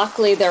 and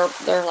luckily their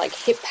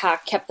hip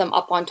pack kept them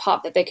up on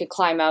top that they could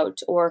climb out.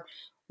 Or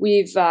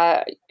where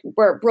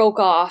it broke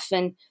off,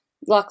 and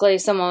luckily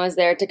someone was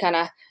there to kind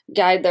of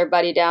guide their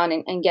buddy down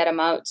and get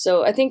them out.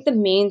 So I think the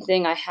main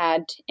thing I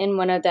had in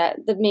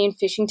the main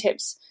fishing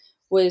tips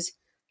was,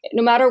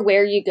 no matter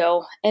where you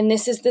go, and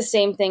this is the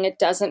same thing, it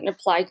doesn't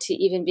apply to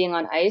even being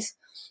on ice,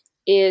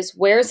 is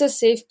where's a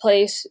safe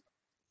place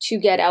to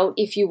get out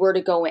if you were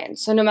to go in.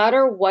 So no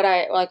matter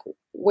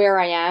where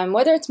I am,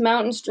 whether it's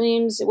mountain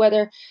streams,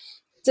 whether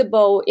it's a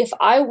boat, if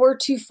I were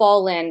to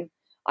fall in,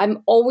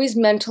 I'm always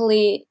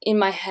mentally in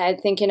my head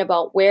thinking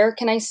about where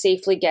can I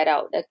safely get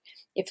out.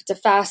 If it's a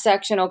fast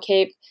section,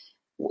 okay,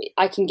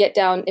 I can get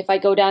down. If I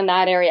go down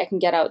that area, I can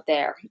get out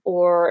there.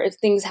 Or if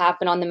things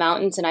happen on the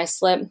mountains and I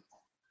slip,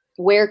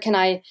 where can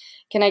I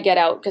get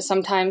out? Because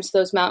sometimes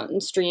those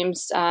mountain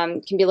streams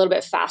can be a little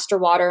bit faster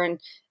water,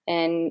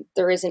 and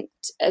there isn't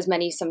as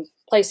many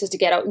places to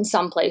get out in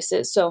some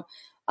places. So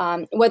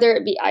whether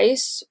it be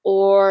ice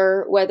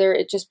or whether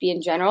it just be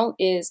in general,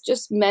 is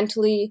just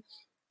mentally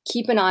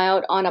keep an eye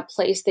out on a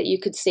place that you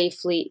could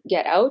safely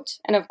get out.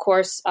 And of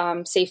course,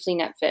 safely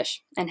net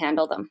fish and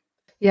handle them.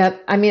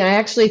 Yep. I mean, I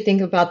actually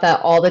think about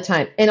that all the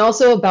time. And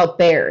also about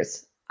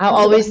bears. I'll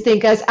always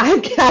think as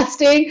I'm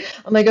casting,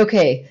 I'm like,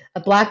 okay, a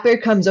black bear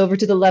comes over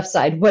to the left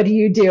side. What do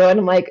you do? And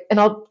I'm like, and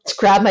I'll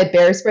grab my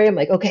bear spray. I'm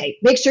like, okay,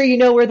 make sure you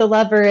know where the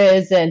lever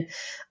is. And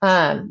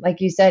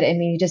like you said, I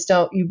mean,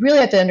 you really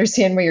have to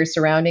understand where your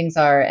surroundings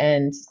are,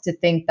 and to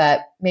think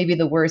that maybe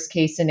the worst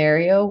case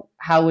scenario,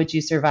 how would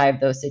you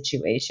survive those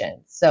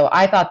situations? So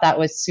I thought that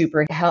was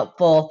super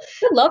helpful.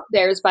 I love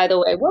bears, by the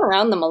way. We're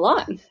around them a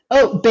lot.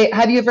 Oh,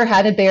 have you ever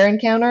had a bear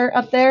encounter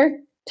up there?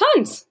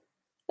 Tons.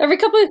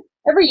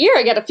 Every year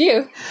I get a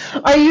few.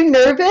 Are you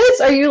nervous?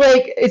 Are you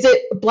like, is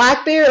it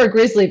black bear or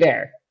grizzly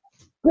bear?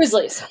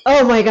 Grizzlies.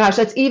 Oh my gosh,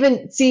 that's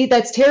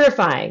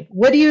terrifying.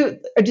 Do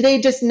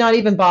they just not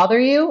even bother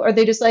you? Or are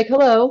they just like,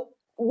 hello?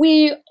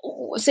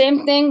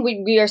 Same thing.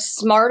 We are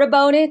smart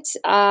about it.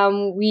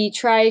 We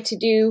try to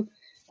do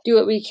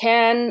what we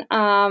can.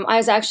 I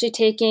was actually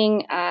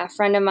taking a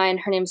friend of mine,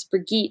 her name's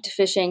Brigitte,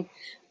 fishing.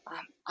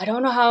 I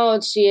don't know how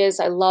old she is.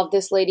 I love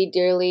this lady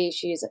dearly.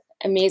 She's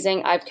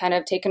amazing. I've kind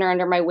of taken her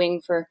under my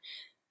wing for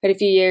quite a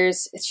few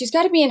years. She's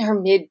got to be in her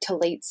mid to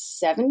late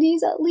 70s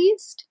at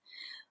least.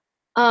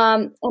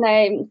 And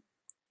I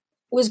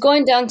was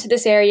going down to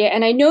this area,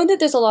 and I know that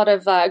there's a lot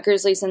of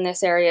grizzlies in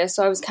this area.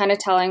 So I was kind of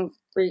telling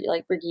Brigitte,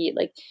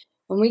 like,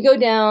 when we go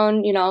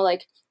down,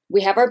 like,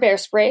 we have our bear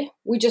spray.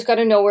 We just got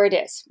to know where it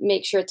is.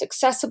 Make sure it's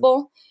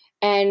accessible.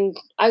 And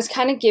I was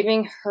kind of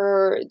giving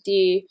her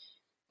the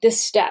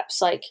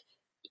steps, like,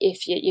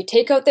 if you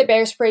take out the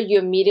bear spray, you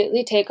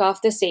immediately take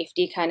off the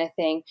safety kind of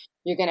thing.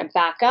 You're going to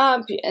back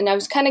up. And I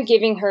was kind of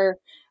giving her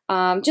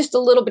just a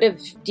little bit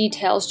of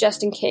details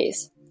just in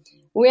case.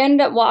 We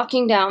ended up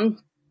walking down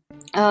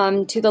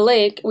to the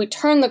lake. We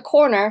turn the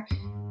corner,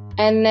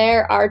 and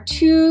there are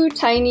two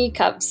tiny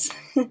cubs.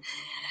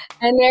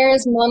 And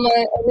there's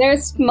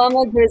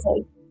Mama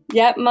Grizzly.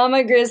 Yep,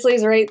 Mama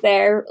Grizzly's right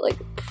there, like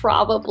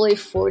probably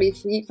 40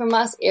 feet from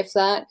us, if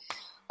that.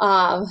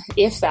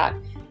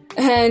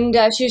 And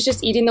she was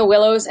just eating the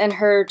willows, and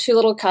her two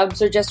little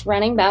cubs are just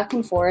running back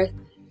and forth.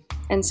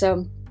 And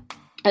so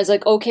I was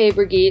like, okay,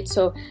 Brigitte.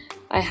 So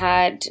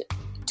I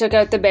took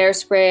out the bear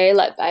spray.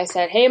 I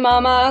said, hey,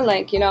 Mama,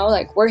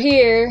 we're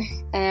here.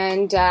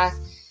 And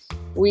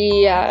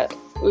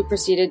we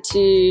proceeded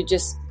to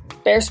just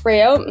bear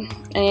spray out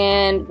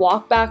and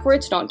walk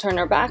backwards. Don't turn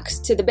our backs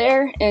to the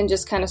bear, and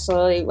just kind of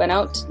slowly went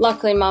out.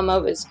 Luckily, Mama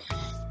was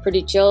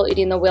pretty chill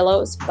eating the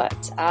willows.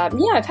 But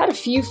I've had a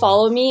few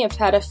follow me.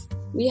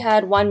 We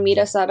had one meet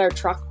us at our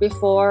truck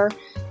before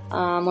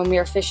when we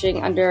were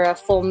fishing under a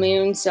full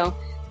moon. So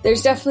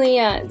there's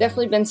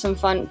definitely been some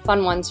fun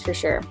ones for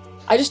sure.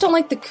 I just don't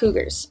like the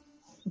cougars.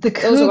 The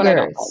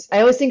cougars.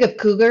 I always think of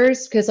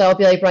cougars because I'll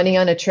be like running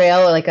on a trail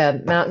or like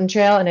a mountain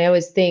trail, and I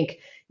always think,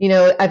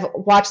 I've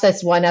watched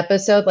this one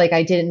episode, like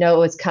I didn't know it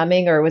was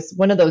coming, or it was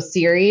one of those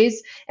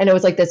series, and it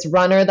was like this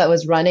runner that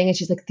was running, and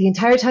she's like, the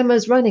entire time I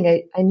was running,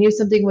 I knew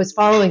something was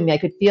following me. I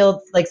could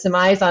feel like some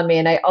eyes on me,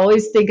 and I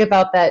always think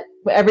about that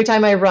every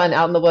time I run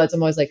out in the woods.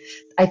 I'm always like,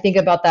 I think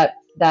about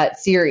that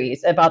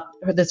series about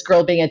this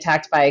girl being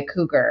attacked by a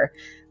cougar.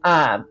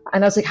 And I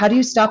was like, how do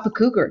you stop a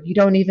cougar? You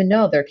don't even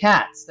know. They're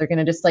cats. They're going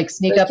to just like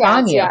sneak up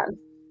on you. Yeah.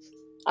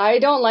 I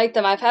don't like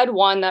them. I've had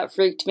one that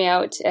freaked me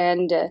out,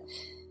 and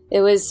it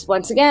was,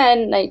 once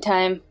again,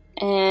 nighttime,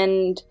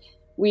 and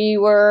we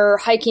were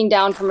hiking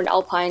down from an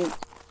alpine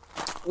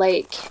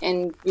lake,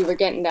 and we were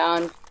getting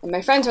down, and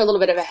my friends were a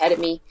little bit ahead of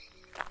me,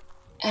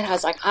 and I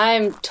was like,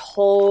 I'm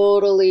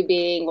totally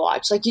being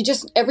watched. Like, you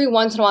just, every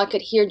once in a while I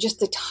could hear just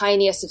the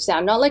tiniest of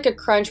sound, not like a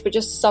crunch, but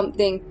just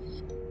something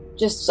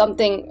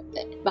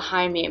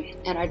behind me.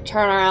 And I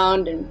turn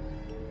around and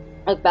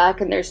look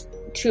back, and there's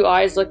two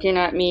eyes looking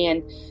at me,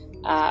 and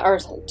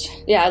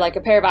like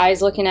a pair of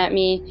eyes looking at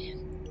me.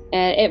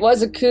 And it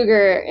was a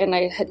cougar, and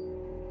I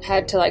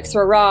had to like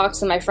throw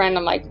rocks, and my friend,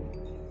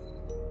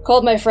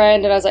 called my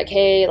friend, and I was like,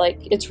 hey, like,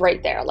 it's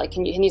right there. Like,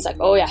 and he's like,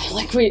 oh yeah,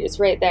 like it's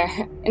right there.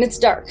 And it's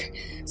dark.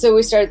 So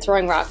we started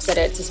throwing rocks at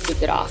it to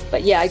spook it off.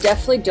 But yeah, I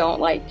definitely don't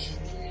like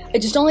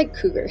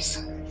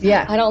cougars.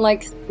 Yeah. I don't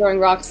like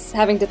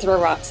having to throw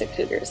rocks at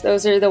cougars.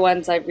 Those are the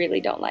ones I really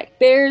don't like.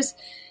 Bears,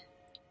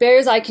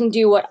 I can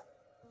do what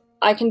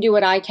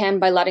I can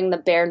by letting the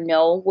bear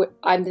know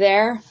I'm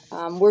there.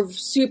 We're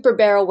super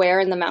bear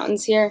aware in the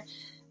mountains here,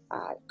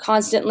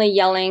 constantly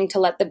yelling to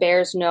let the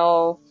bears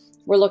know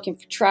we're looking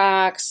for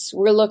tracks.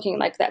 We're looking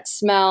like that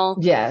smell.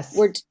 Yes.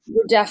 We're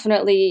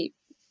definitely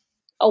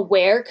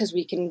aware, because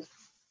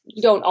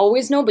you don't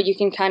always know, but you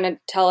can kind of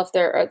tell if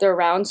they're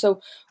around.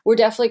 So we're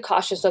definitely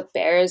cautious with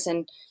bears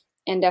and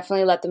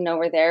definitely let them know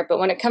we're there. But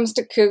when it comes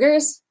to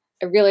cougars,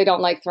 I really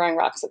don't like throwing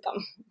rocks at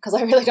them, because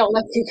I really don't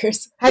like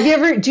cougars.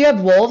 Do you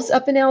have wolves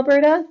up in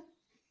Alberta?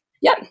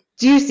 Yeah.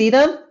 Do you see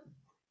them?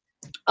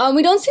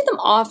 We don't see them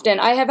often.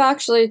 I have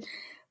actually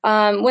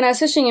when I was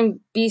fishing in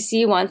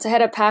BC once, I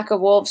had a pack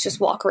of wolves just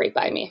walk right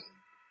by me,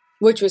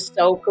 which was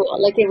so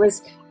cool. Like, it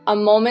was a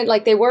moment,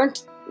 like they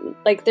weren't,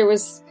 like there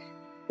was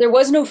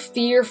no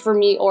fear for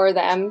me or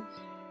them,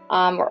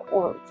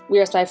 or we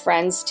were my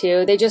friends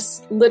too. They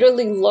just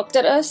literally looked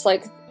at us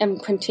like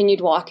and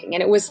continued walking.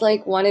 And it was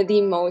like one of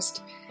the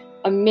most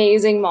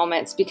amazing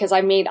moments because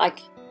I made like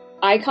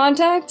eye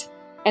contact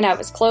and I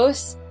was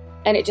close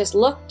and it just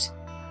looked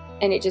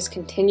and it just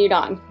continued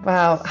on.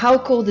 Wow. How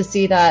cool to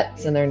see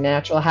that in their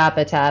natural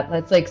habitat.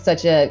 That's like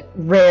such a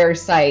rare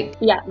sight.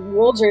 Yeah.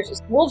 Wolves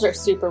are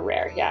super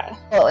rare. Yeah.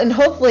 Well, and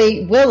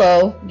hopefully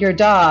Willow, your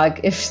dog,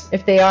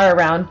 if they are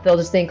around, they'll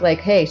just think like,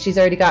 hey, she's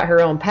already got her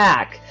own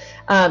pack.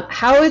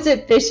 How is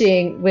it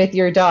fishing with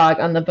your dog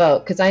on the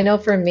boat? Because I know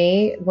for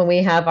me, when we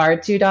have our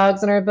 2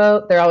 dogs on our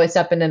boat, they're always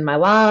stepping in my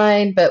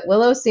line, but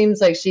Willow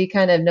seems like she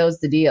kind of knows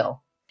the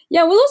deal.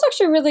 Yeah, Willow's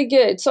actually really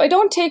good. So I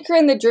don't take her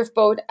in the drift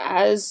boat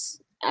as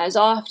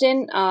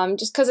often,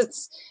 just because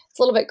it's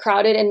a little bit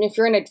crowded. And if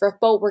you're in a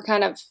drift boat, we're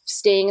kind of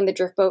staying in the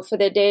drift boat for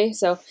the day.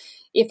 So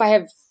if I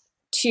have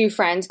 2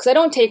 friends, because I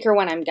don't take her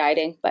when I'm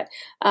guiding, but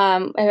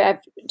I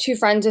have 2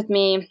 friends with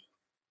me.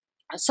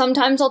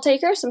 Sometimes I'll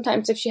take her.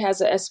 Sometimes if she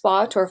has a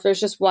spot, or if there's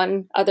just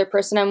one other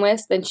person I'm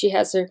with, then she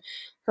has her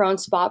own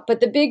spot.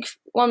 But the big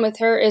one with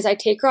her is I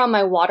take her on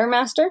my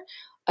Watermaster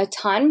a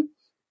ton,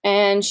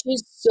 and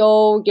she's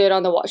so good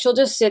on the water. She'll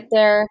just sit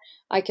there.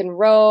 I can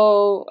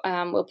row.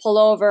 We'll pull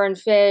over and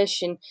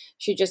fish, and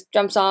she just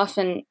jumps off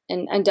and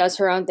does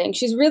her own thing.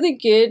 She's really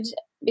good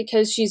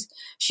because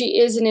she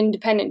is an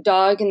independent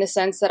dog in the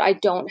sense that I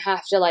don't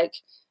have to like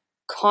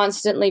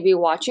constantly be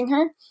watching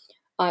her.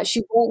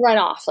 She won't run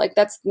off. Like,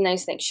 that's the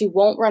nice thing. She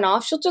won't run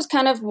off. She'll just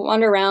kind of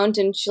wander around,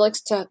 and she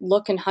likes to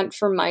look and hunt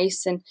for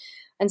mice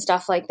and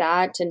stuff like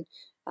that. And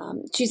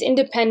she's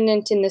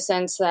independent in the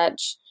sense that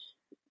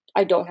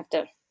I don't have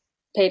to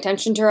pay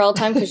attention to her all the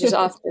time because she's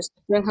off just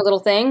doing her little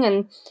thing.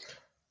 And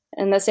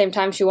at the same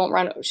time, she won't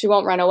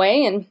run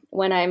away. And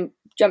when I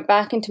jump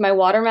back into my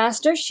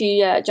Watermaster,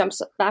 she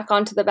jumps back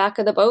onto the back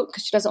of the boat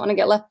because she doesn't want to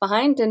get left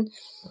behind. And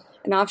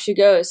off she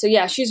goes. So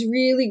yeah, she's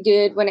really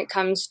good when it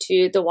comes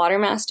to the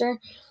Watermaster.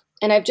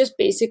 And I've just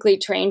basically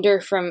trained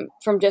her from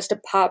just a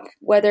pup,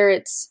 whether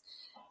it's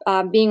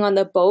being on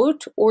the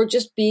boat or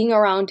just being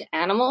around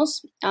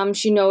animals.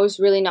 She knows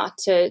really not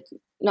to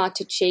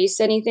chase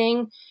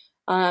anything.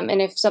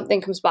 And if something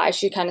comes by,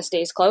 she kind of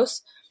stays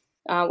close,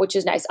 which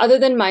is nice. Other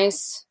than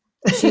mice,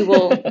 she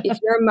will, if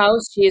you're a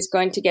mouse, she is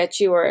going to get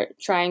you or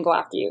try and go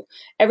after you.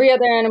 Every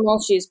other animal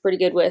she's pretty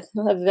good with,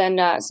 other than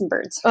some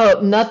birds.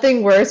 Oh,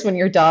 nothing worse when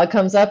your dog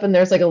comes up and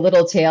there's like a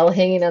little tail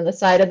hanging on the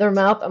side of their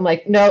mouth. I'm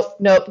like,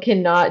 nope,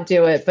 cannot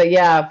do it. But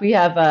yeah, we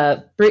have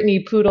a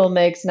Brittany poodle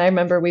mix, and I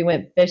remember we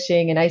went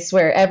fishing, and I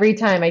swear every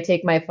time I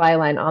take my fly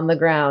line on the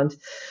ground,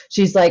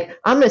 she's like,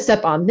 I'm going to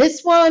step on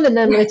this one, and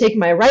then I'm going to take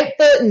my right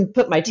foot and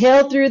put my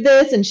tail through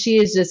this, and she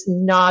is just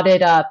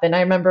knotted up. And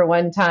I remember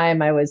one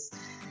time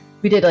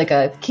we did like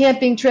a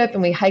camping trip,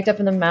 and we hiked up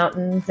in the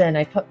mountains, and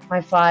I put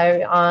my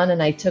fly on,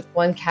 and I took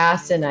one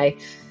cast, and I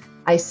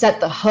set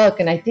the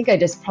hook, and I think I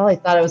just probably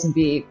thought it was going to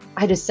be,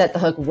 I just set the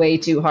hook way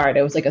too hard.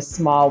 It was like a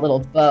small little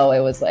bow. It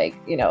was like,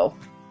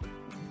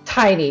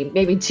 tiny,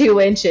 maybe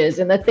 2 inches,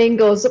 and the thing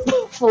goes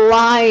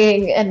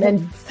flying. And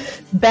then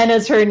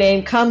Benna's her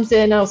name comes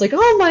in. I was like,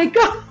 oh my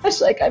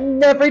gosh, like, I'm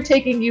never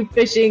taking you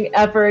fishing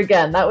ever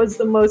again. That was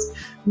the most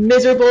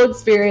miserable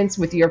experience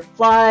with your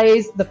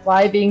flies, the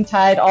fly being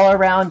tied all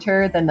around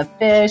her, then the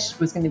fish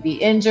was going to be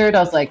injured. I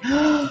was like,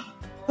 oh,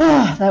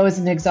 that was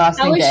an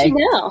exhausting day. How is she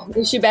now?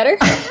 Is she better?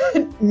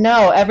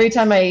 No, every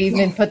time I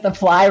even put the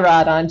fly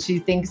rod on, she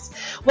thinks,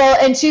 well,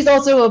 and she's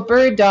also a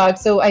bird dog.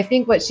 So I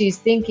think what she's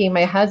thinking,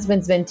 my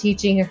husband's been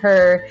teaching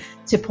her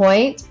to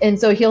point. And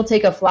so he'll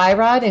take a fly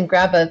rod and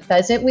grab a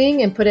pheasant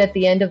wing and put it at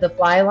the end of the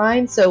fly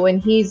line. So when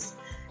he's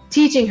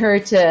teaching her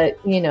to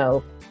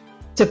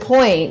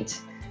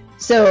point,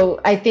 so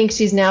I think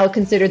she's now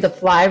considered the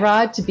fly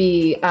rod to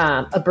be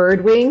a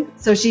bird wing.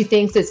 So she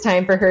thinks it's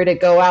time for her to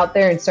go out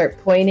there and start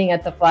pointing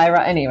at the fly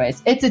rod.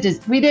 Anyways,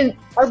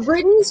 Are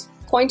Britons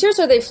pointers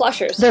or are they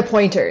flushers? They're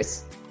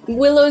pointers.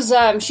 Willow's,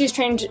 she's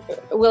trained,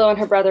 Willow and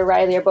her brother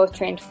Riley are both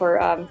trained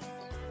for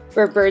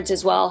birds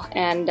as well.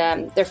 And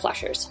they're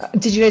flushers.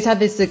 Did you guys have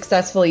this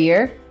successful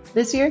year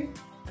this year?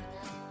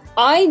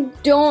 I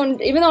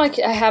don't, even though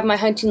I have my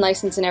hunting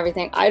license and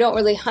everything, I don't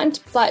really hunt,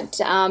 but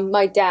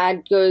my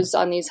dad goes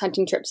on these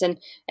hunting trips and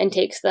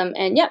takes them.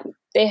 And yeah,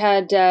 they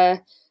had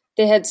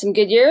some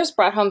good years,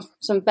 brought home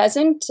some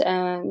pheasant,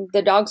 and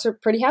the dogs were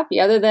pretty happy,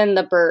 other than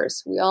the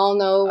burrs. We all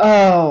know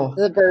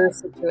the burr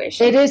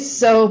situation. It is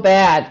so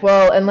bad.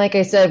 Well, and like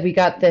I said, we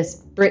got this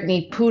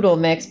Brittany poodle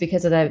mix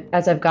because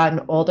as I've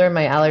gotten older,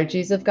 my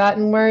allergies have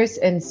gotten worse.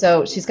 And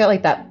so she's got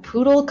like that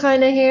poodle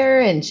kind of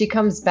hair, and she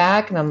comes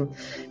back, and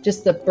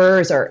the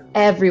burrs are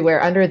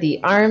everywhere under the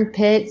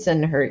armpits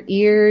and her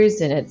ears.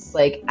 And it's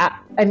like,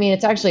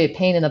 it's actually a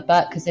pain in the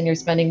butt because then you're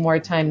spending more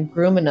time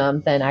grooming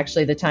them than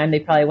actually the time they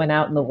probably went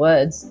out in the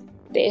woods.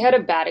 They had a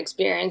bad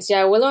experience.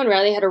 Yeah, Willow and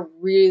Riley had a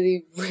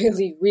really,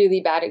 really,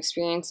 really bad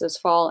experience this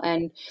fall.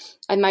 And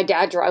my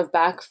dad drove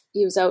back.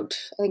 He was out,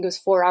 I think it was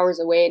 4 hours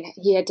away, and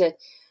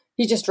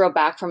he just drove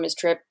back from his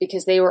trip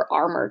because they were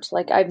armored.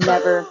 Like I've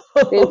never,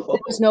 there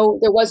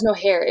was no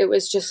hair. It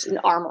was just an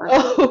armor.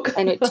 Oh,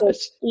 and it took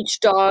each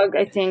dog,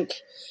 I think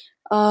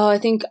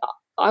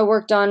I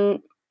worked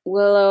on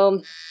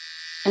Willow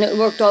and it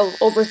worked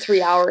over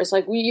 3 hours.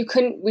 Like we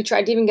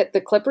tried to even get the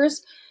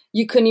clippers.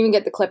 You couldn't even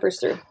get the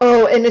clippers through.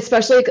 Oh, and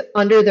especially like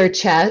under their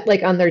chest,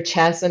 like on their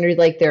chest, under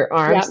like their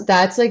arms. Yeah.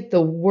 That's like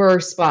the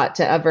worst spot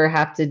to ever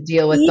have to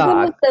deal with Even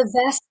dog. with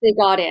the vest they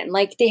got in,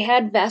 like they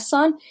had vests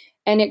on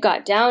and it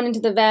got down into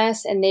the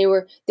vest and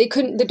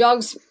the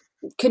dogs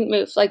couldn't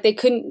move. Like they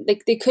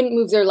couldn't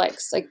move their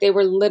legs. Like they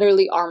were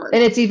literally armored.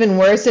 And it's even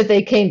worse if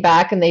they came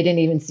back and they didn't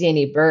even see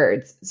any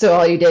birds. So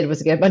all you did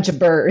was get a bunch of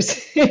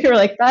burrs. You're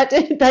like, that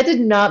did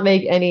not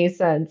make any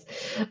sense.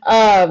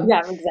 Yeah,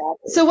 exactly.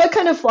 So what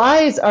kind of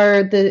flies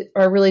are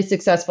really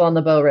successful on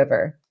the Bow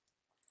River?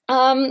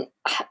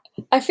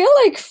 I feel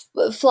like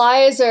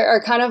flies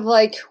are kind of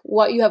like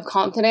what you have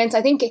confidence.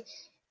 I think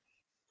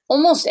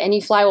almost any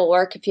fly will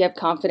work if you have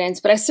confidence,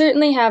 but I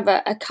certainly have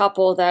a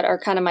couple that are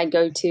kind of my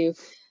go-to.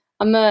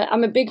 I'm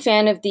a big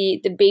fan of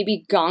the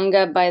baby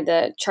ganga by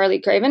the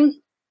Charlie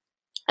Craven.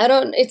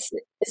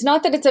 It's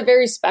not that it's a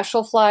very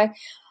special fly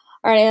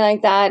or anything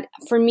like that.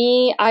 For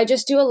me, I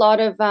just do a lot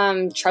of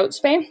trout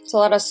spay. It's a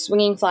lot of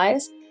swinging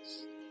flies.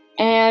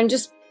 And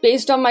just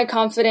based on my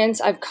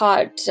confidence, I've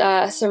caught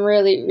some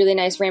really, really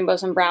nice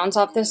rainbows and browns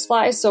off this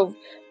fly. So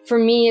for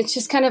me, it's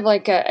just kind of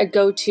like a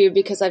go-to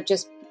because I've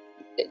just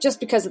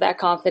because of that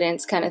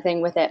confidence kind of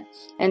thing with it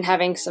and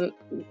having some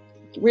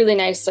really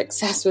nice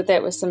success with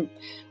it with some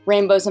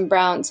rainbows and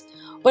browns.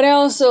 But I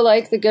also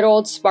like the good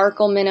old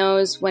sparkle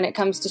minnows when it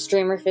comes to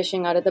streamer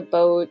fishing out of the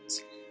boat.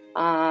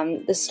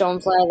 The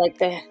stonefly, like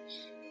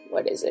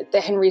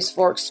the Henry's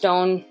Fork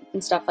stone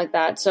and stuff like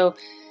that. So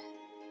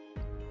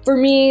for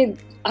me,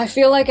 I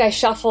feel like I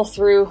shuffle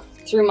through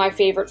my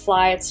favorite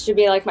fly. It should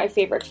be like my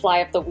favorite fly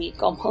of the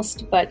week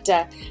almost, but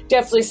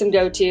definitely some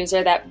go-tos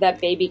are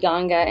that baby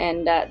ganga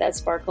and that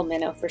sparkle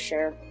minnow for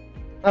sure.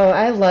 Oh,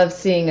 I love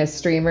seeing a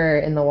streamer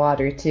in the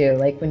water too.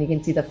 Like when you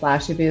can see the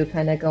flashabou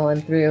kind of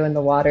going through and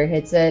the water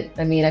hits it.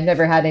 I mean, I've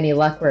never had any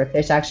luck where a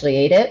fish actually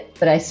ate it,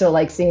 but I still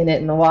like seeing it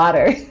in the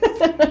water.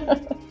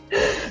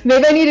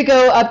 Maybe I need to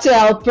go up to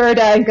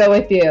Alberta and go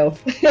with you.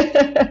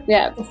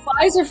 Yeah, the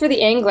flies are for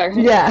the angler.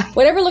 Yeah.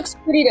 Whatever looks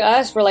pretty to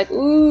us, we're like,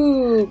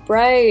 ooh,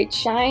 bright,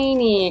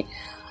 shiny.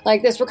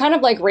 Like this, we're kind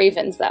of like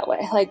ravens that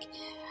way. Like,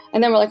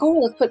 and then we're like, oh,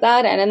 let's put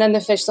that in. And then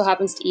the fish still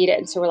happens to eat it.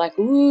 And so we're like,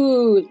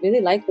 ooh, really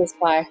like this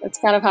fly. That's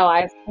kind of how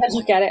I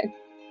look at it.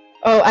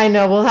 Oh, I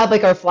know. We'll have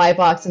like our fly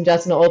box and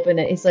Justin will open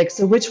it. He's like,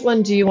 so which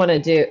one do you want to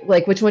do?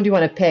 Like, which one do you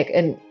want to pick?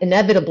 And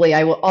inevitably,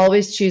 I will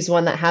always choose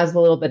one that has a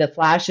little bit of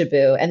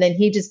flashabou. And then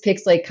he just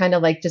picks like kind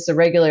of like just a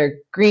regular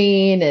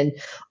green and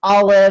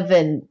olive.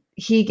 And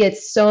he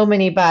gets so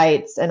many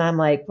bites. And I'm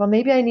like, well,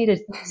 maybe I need to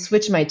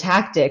switch my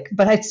tactic.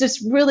 But I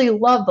just really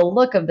love the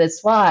look of this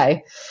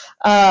fly.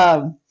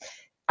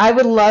 I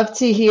would love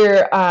to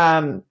hear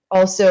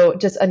also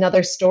just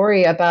another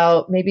story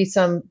about maybe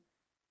some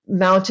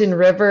mountain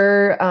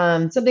river,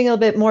 something a little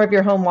bit more of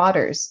your home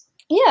waters.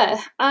 Yeah.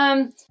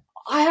 I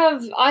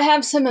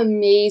have some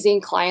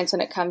amazing clients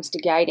when it comes to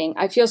guiding.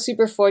 I feel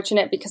super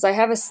fortunate because I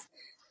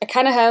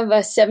kind of have a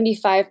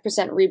 75%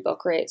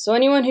 rebook rate. So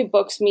anyone who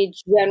books me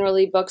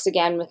generally books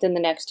again within the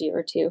next year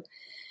or two.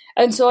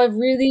 And so I've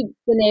really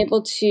been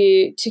able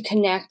to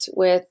connect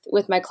with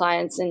my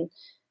clients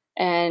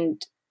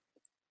and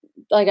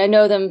like I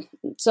know them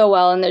so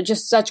well and they're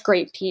just such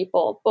great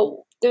people. But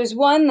there's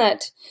one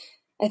that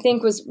I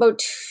think was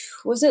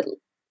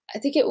I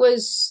think it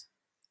was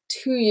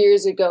 2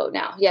 years ago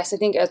now. Yes, I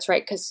think that's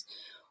right. Because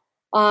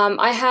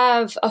I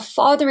have a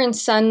father and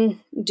son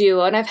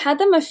duo, and I've had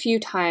them a few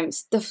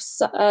times.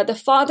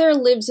 The father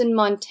lives in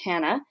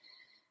Montana.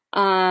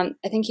 I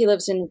think he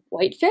lives in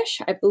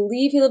Whitefish. I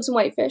believe he lives in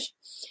Whitefish.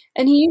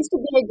 And he used to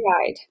be a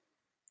guide.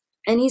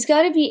 And he's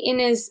got to be in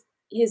his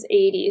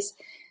 80s.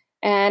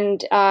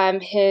 And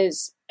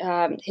his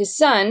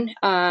son,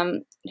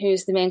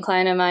 who's the main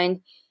client of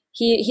mine,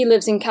 he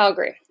lives in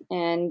Calgary,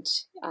 and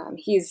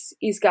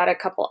he's got a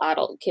couple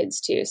adult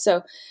kids too.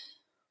 So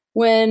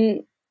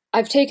when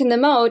I've taken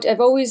them out,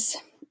 I've always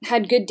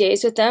had good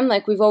days with them.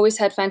 Like we've always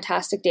had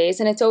fantastic days,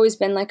 and it's always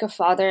been like a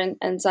father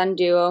and son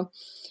duo.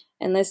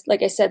 And this,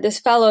 like I said, this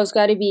fellow's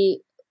got to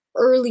be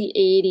early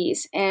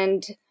 80s,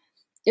 and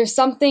there's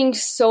something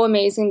so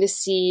amazing to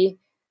see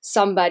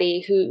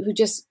somebody who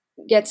just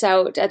gets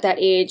out at that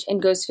age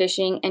and goes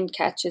fishing and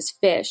catches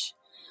fish.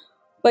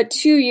 But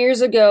 2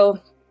 years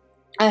ago,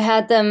 I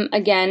had them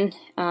again.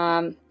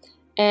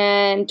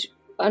 And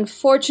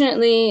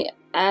unfortunately,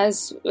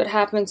 as what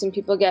happens when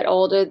people get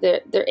older,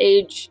 their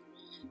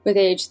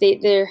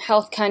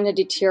health kind of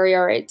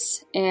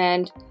deteriorates.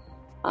 And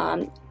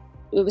it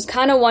was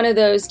kind of one of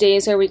those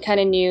days where we kind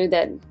of knew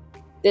that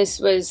this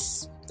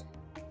was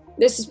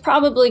this is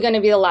probably going to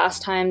be the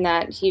last time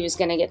that he was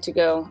going to get to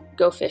go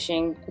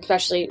fishing,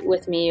 especially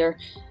with me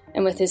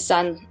and with his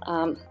son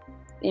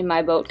in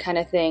my boat kind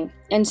of thing.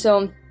 And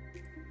so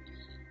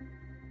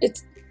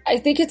I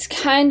think it's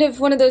kind of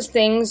one of those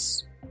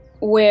things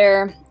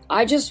where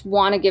I just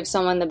want to give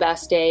someone the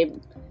best day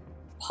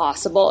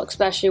possible,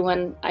 especially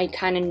when I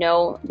kind of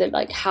know that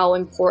like how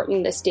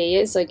important this day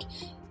is. Like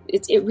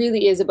it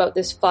really is about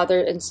this father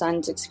and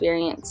son's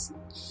experience.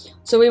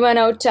 So we went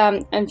out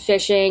and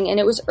fishing, and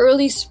it was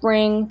early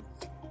spring,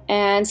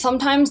 and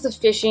sometimes the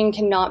fishing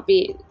cannot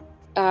be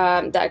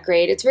that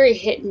great. It's very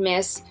hit and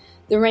miss.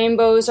 The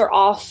rainbows are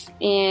off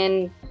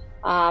in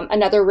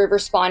another river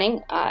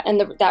spawning,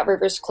 and that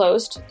river's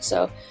closed.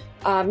 So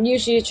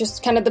usually it's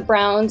just kind of the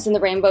browns and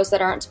the rainbows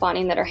that aren't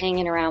spawning that are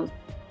hanging around.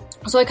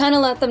 So I kind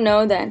of let them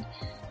know that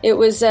it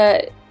was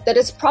that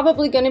it's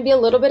probably going to be a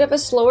little bit of a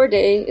slower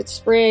day. It's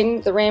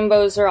spring. The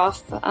rainbows are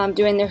off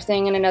doing their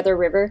thing in another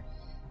river,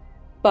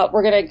 but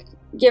we're going to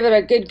give it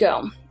a good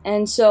go.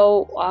 And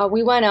so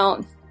we went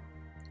out,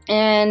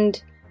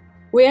 and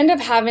we ended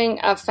up having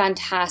a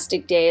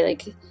fantastic day.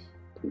 Like, it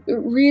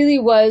really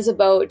was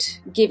about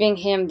giving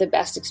him the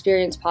best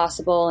experience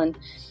possible. And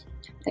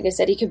like I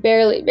said, he could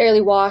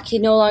barely walk. He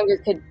no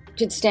longer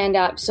could stand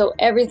up. So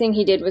everything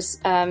he did was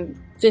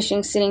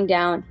fishing sitting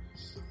down.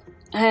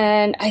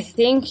 And I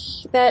think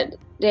that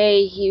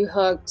day he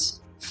hooked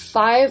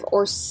 5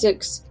 or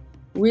 6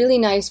 really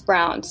nice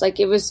browns. Like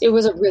it was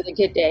a really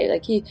good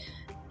day.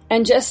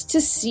 And just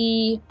to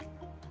see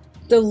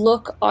the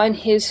look on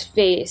his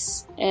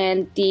face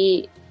and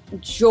the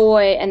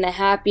joy and the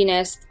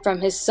happiness from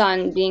his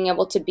son being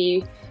able to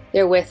be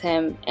there with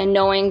him, and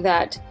knowing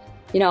that,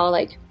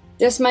 like,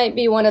 this might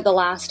be one of the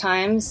last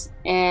times,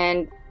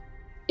 and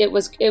it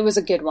was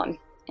a good one.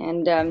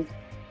 And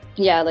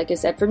yeah, like I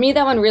said, for me,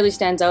 that one really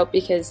stands out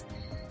because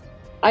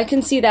I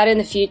can see that in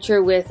the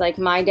future with like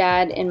my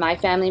dad and my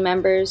family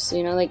members,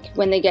 like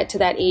when they get to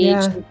that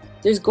age,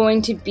 there's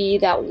going to be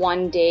that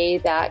one day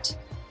that,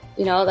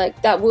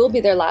 like that will be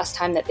their last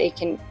time that they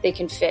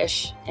can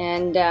fish.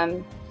 And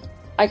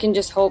I can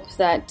just hope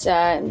that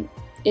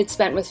it's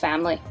spent with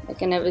family.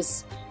 And it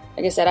was,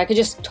 like I said, I could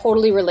just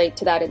totally relate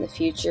to that in the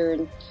future,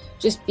 and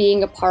just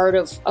being a part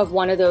of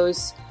one of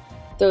those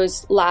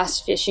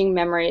last fishing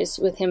memories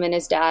with him and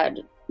his dad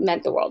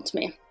meant the world to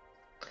me.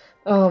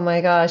 Oh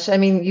my gosh. I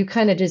mean, you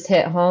kind of just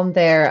hit home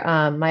there.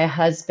 My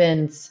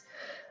husband's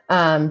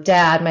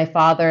dad, my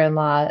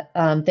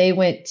father-in-law, they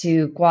went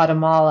to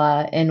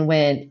Guatemala and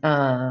went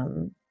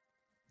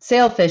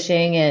sail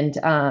fishing, and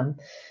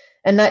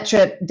that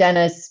trip,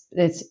 Dennis,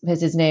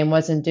 his name,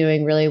 wasn't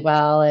doing really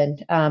well,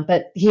 and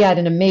but he had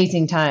an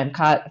amazing time.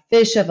 Caught a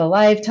fish of a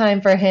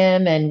lifetime for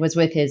him, and was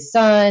with his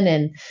son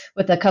and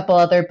with a couple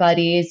other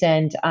buddies.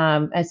 And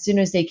as soon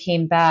as they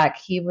came back,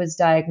 he was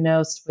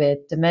diagnosed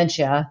with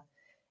dementia,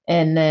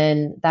 and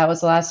then that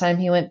was the last time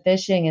he went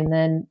fishing. And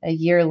then a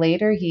year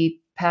later, he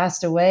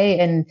passed away.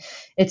 And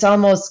it's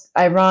almost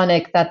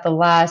ironic that the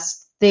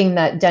last thing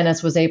that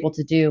Dennis was able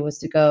to do was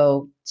to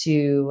go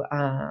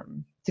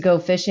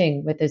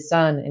fishing with his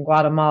son in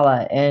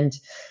Guatemala. And,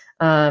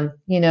 I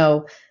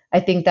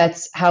think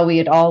that's how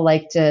we'd all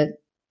like to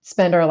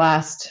spend our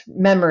last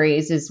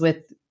memories, is with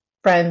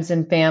friends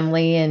and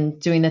family and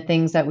doing the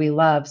things that we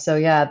love. So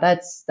yeah,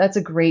 that's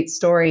a great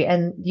story.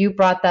 And you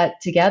brought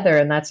that together,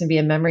 and that's going to be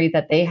a memory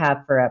that they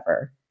have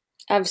forever.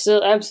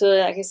 Absolutely.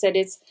 Absolutely. Like I said,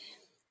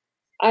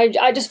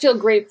 I just feel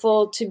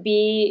grateful to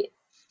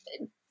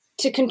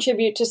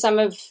contribute to some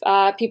of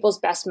people's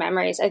best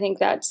memories. I think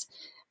that's,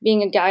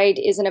 being a guide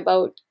isn't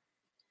about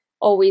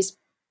always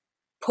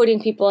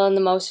putting people on the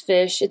most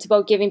fish. It's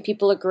about giving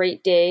people a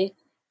great day.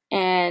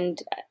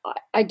 And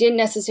I didn't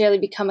necessarily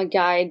become a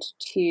guide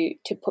to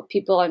put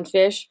people on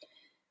fish.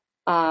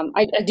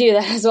 I do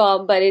that as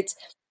well, but it's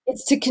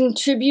to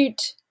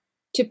contribute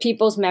to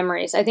people's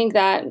memories. I think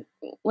that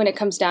when it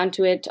comes down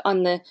to it,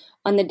 on the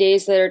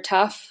days that are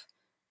tough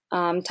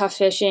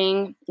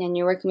fishing, and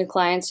you're working with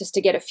clients just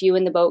to get a few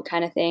in the boat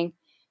kind of thing,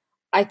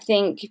 I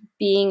think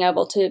being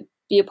able to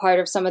be a part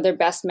of some of their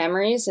best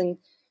memories, and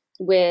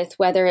with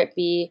whether it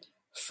be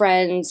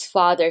friends,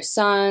 father,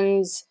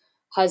 sons,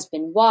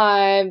 husband,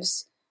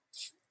 wives,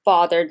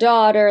 father,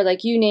 daughter,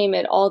 like you name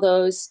it, all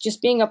those, just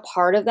being a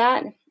part of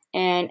that,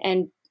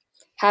 and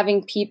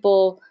having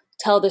people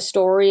tell the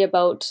story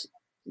about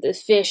the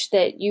fish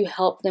that you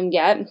help them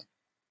get,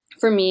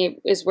 for me,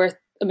 is worth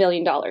 $1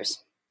 million.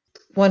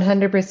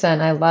 100%.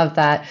 I love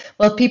that.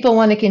 Well, if people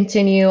want to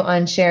continue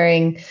on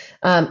sharing,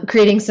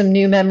 creating some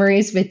new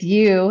memories with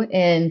you,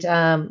 and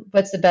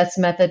what's the best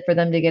method for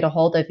them to get a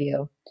hold of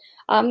you?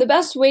 The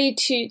best way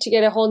to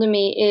get a hold of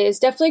me is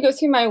definitely go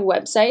through my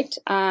website.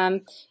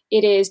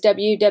 It is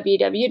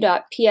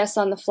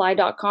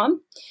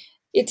www.psonthefly.com.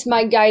 It's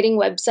my guiding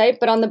website,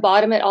 but on the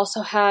bottom, it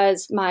also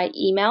has my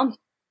email.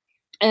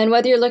 And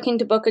whether you're looking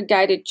to book a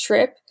guided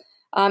trip,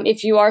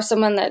 if you are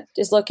someone that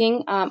is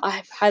looking,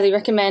 I highly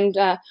recommend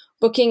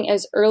booking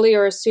as early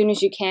or as soon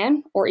as you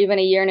can, or even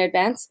a year in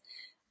advance.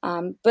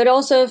 But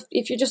also,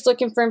 if you're just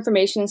looking for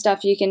information and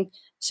stuff, you can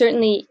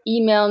certainly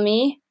email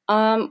me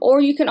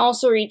Or you can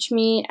also reach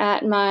me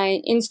at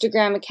my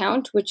Instagram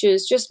account, which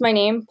is just my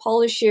name,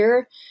 Paula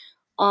Shearer,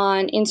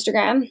 on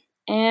Instagram.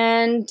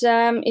 And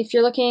if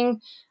you're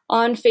looking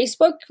on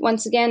Facebook,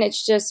 once again,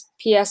 it's just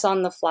PS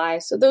on the Fly.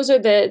 So those are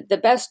the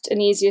best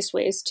and easiest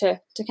ways to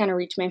kind of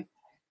reach me.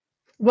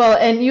 Well,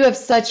 and you have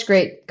such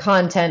great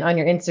content on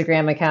your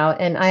Instagram account.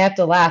 And I have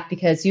to laugh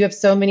because you have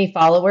so many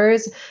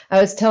followers.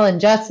 I was telling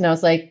Justin, I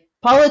was like,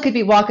 Paula could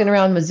be walking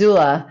around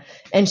Missoula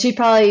and she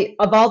probably,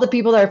 of all the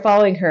people that are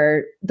following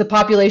her, the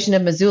population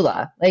of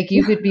Missoula, like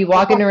you could be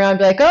walking around and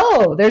be like,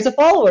 oh, there's a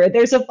follower.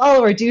 There's a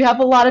follower. Do you have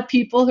a lot of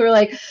people who are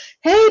like,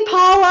 hey,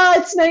 Paula,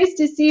 it's nice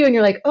to see you. And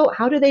you're like, oh,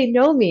 how do they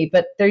know me?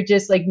 But they're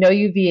just like, know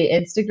you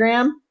via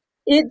Instagram.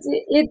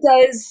 It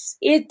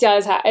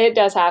does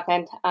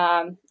happen.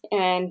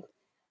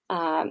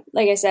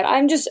 Like I said,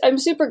 I'm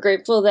super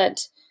grateful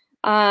that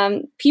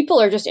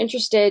people are just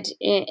interested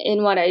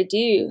in what I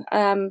do.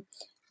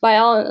 By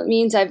all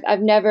means,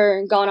 I've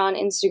never gone on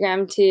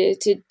Instagram to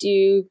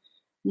do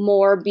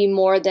be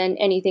more than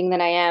anything that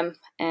I am,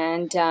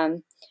 and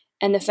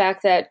the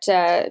fact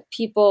that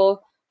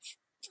people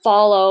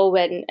follow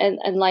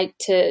and like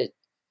to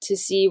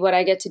see what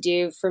I get to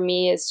do for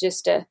me is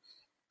just it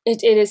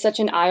is such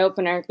an eye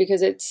opener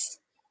because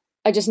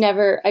I just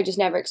never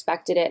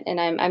expected it,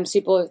 and I'm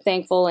super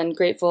thankful and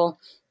grateful,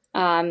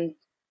 and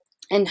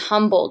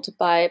humbled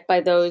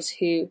by those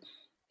who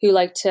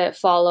like to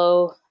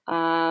follow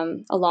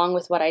along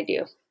with what I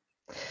do.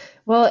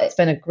 Well, it's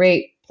been a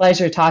great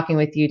pleasure talking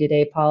with you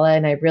today, Paula,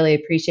 and I really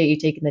appreciate you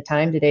taking the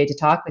time today to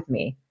talk with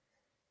me.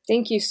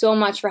 Thank you so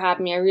much for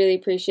having me. I really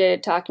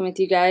appreciated talking with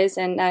you guys,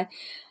 and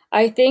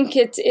I think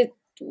it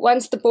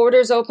once the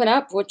borders open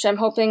up, which I'm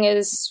hoping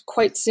is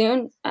quite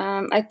soon,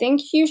 I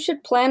think you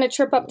should plan a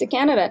trip up to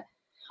Canada.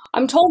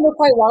 I'm told we're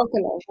quite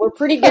welcoming. We're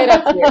pretty good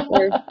up here.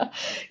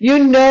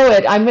 You know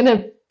it. I'm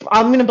gonna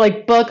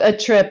like book a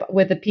trip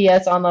with a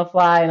PS on the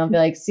Fly, and I'll be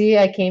like, see,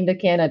 I came to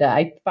Canada.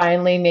 I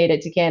finally made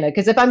it to Canada.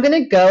 Because if I'm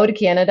gonna go to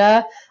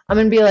Canada, I'm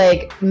gonna be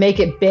like, make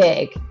it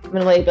big. I'm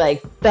gonna be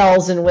like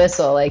bells and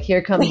whistle. Like,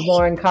 here comes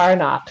Lauren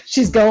Carnop.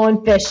 She's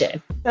going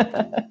fishing.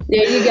 There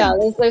you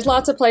go. There's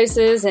lots of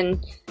places,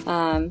 and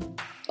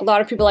a lot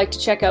of people like to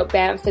check out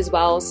Banff as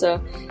well.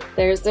 So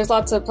there's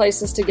lots of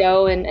places to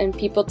go and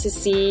people to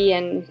see,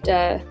 and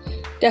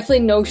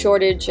definitely no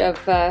shortage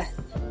of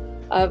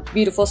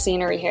beautiful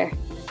scenery here.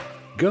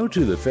 Go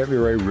to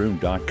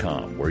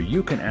thefebruaryroom.com where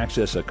you can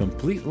access a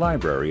complete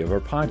library of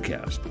our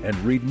podcast and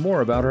read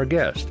more about our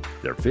guests,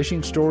 their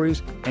fishing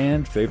stories,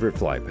 and favorite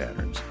fly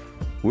patterns.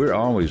 We're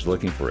always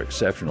looking for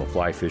exceptional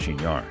fly fishing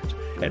yarns,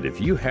 and if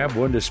you have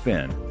one to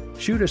spin,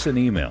 shoot us an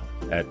email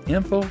at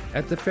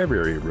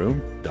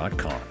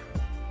info@thefebruaryroom.com.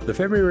 The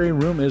February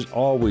Room is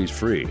always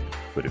free,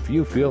 but if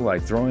you feel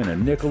like throwing a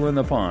nickel in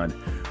the pond,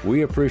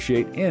 we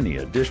appreciate any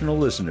additional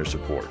listener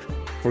support.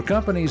 For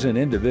companies and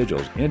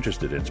individuals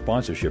interested in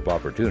sponsorship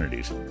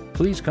opportunities,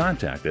 please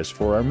contact us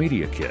for our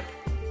media kit.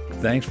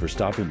 Thanks for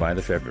stopping by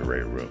the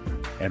February Room,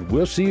 and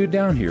we'll see you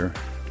down here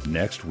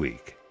next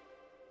week.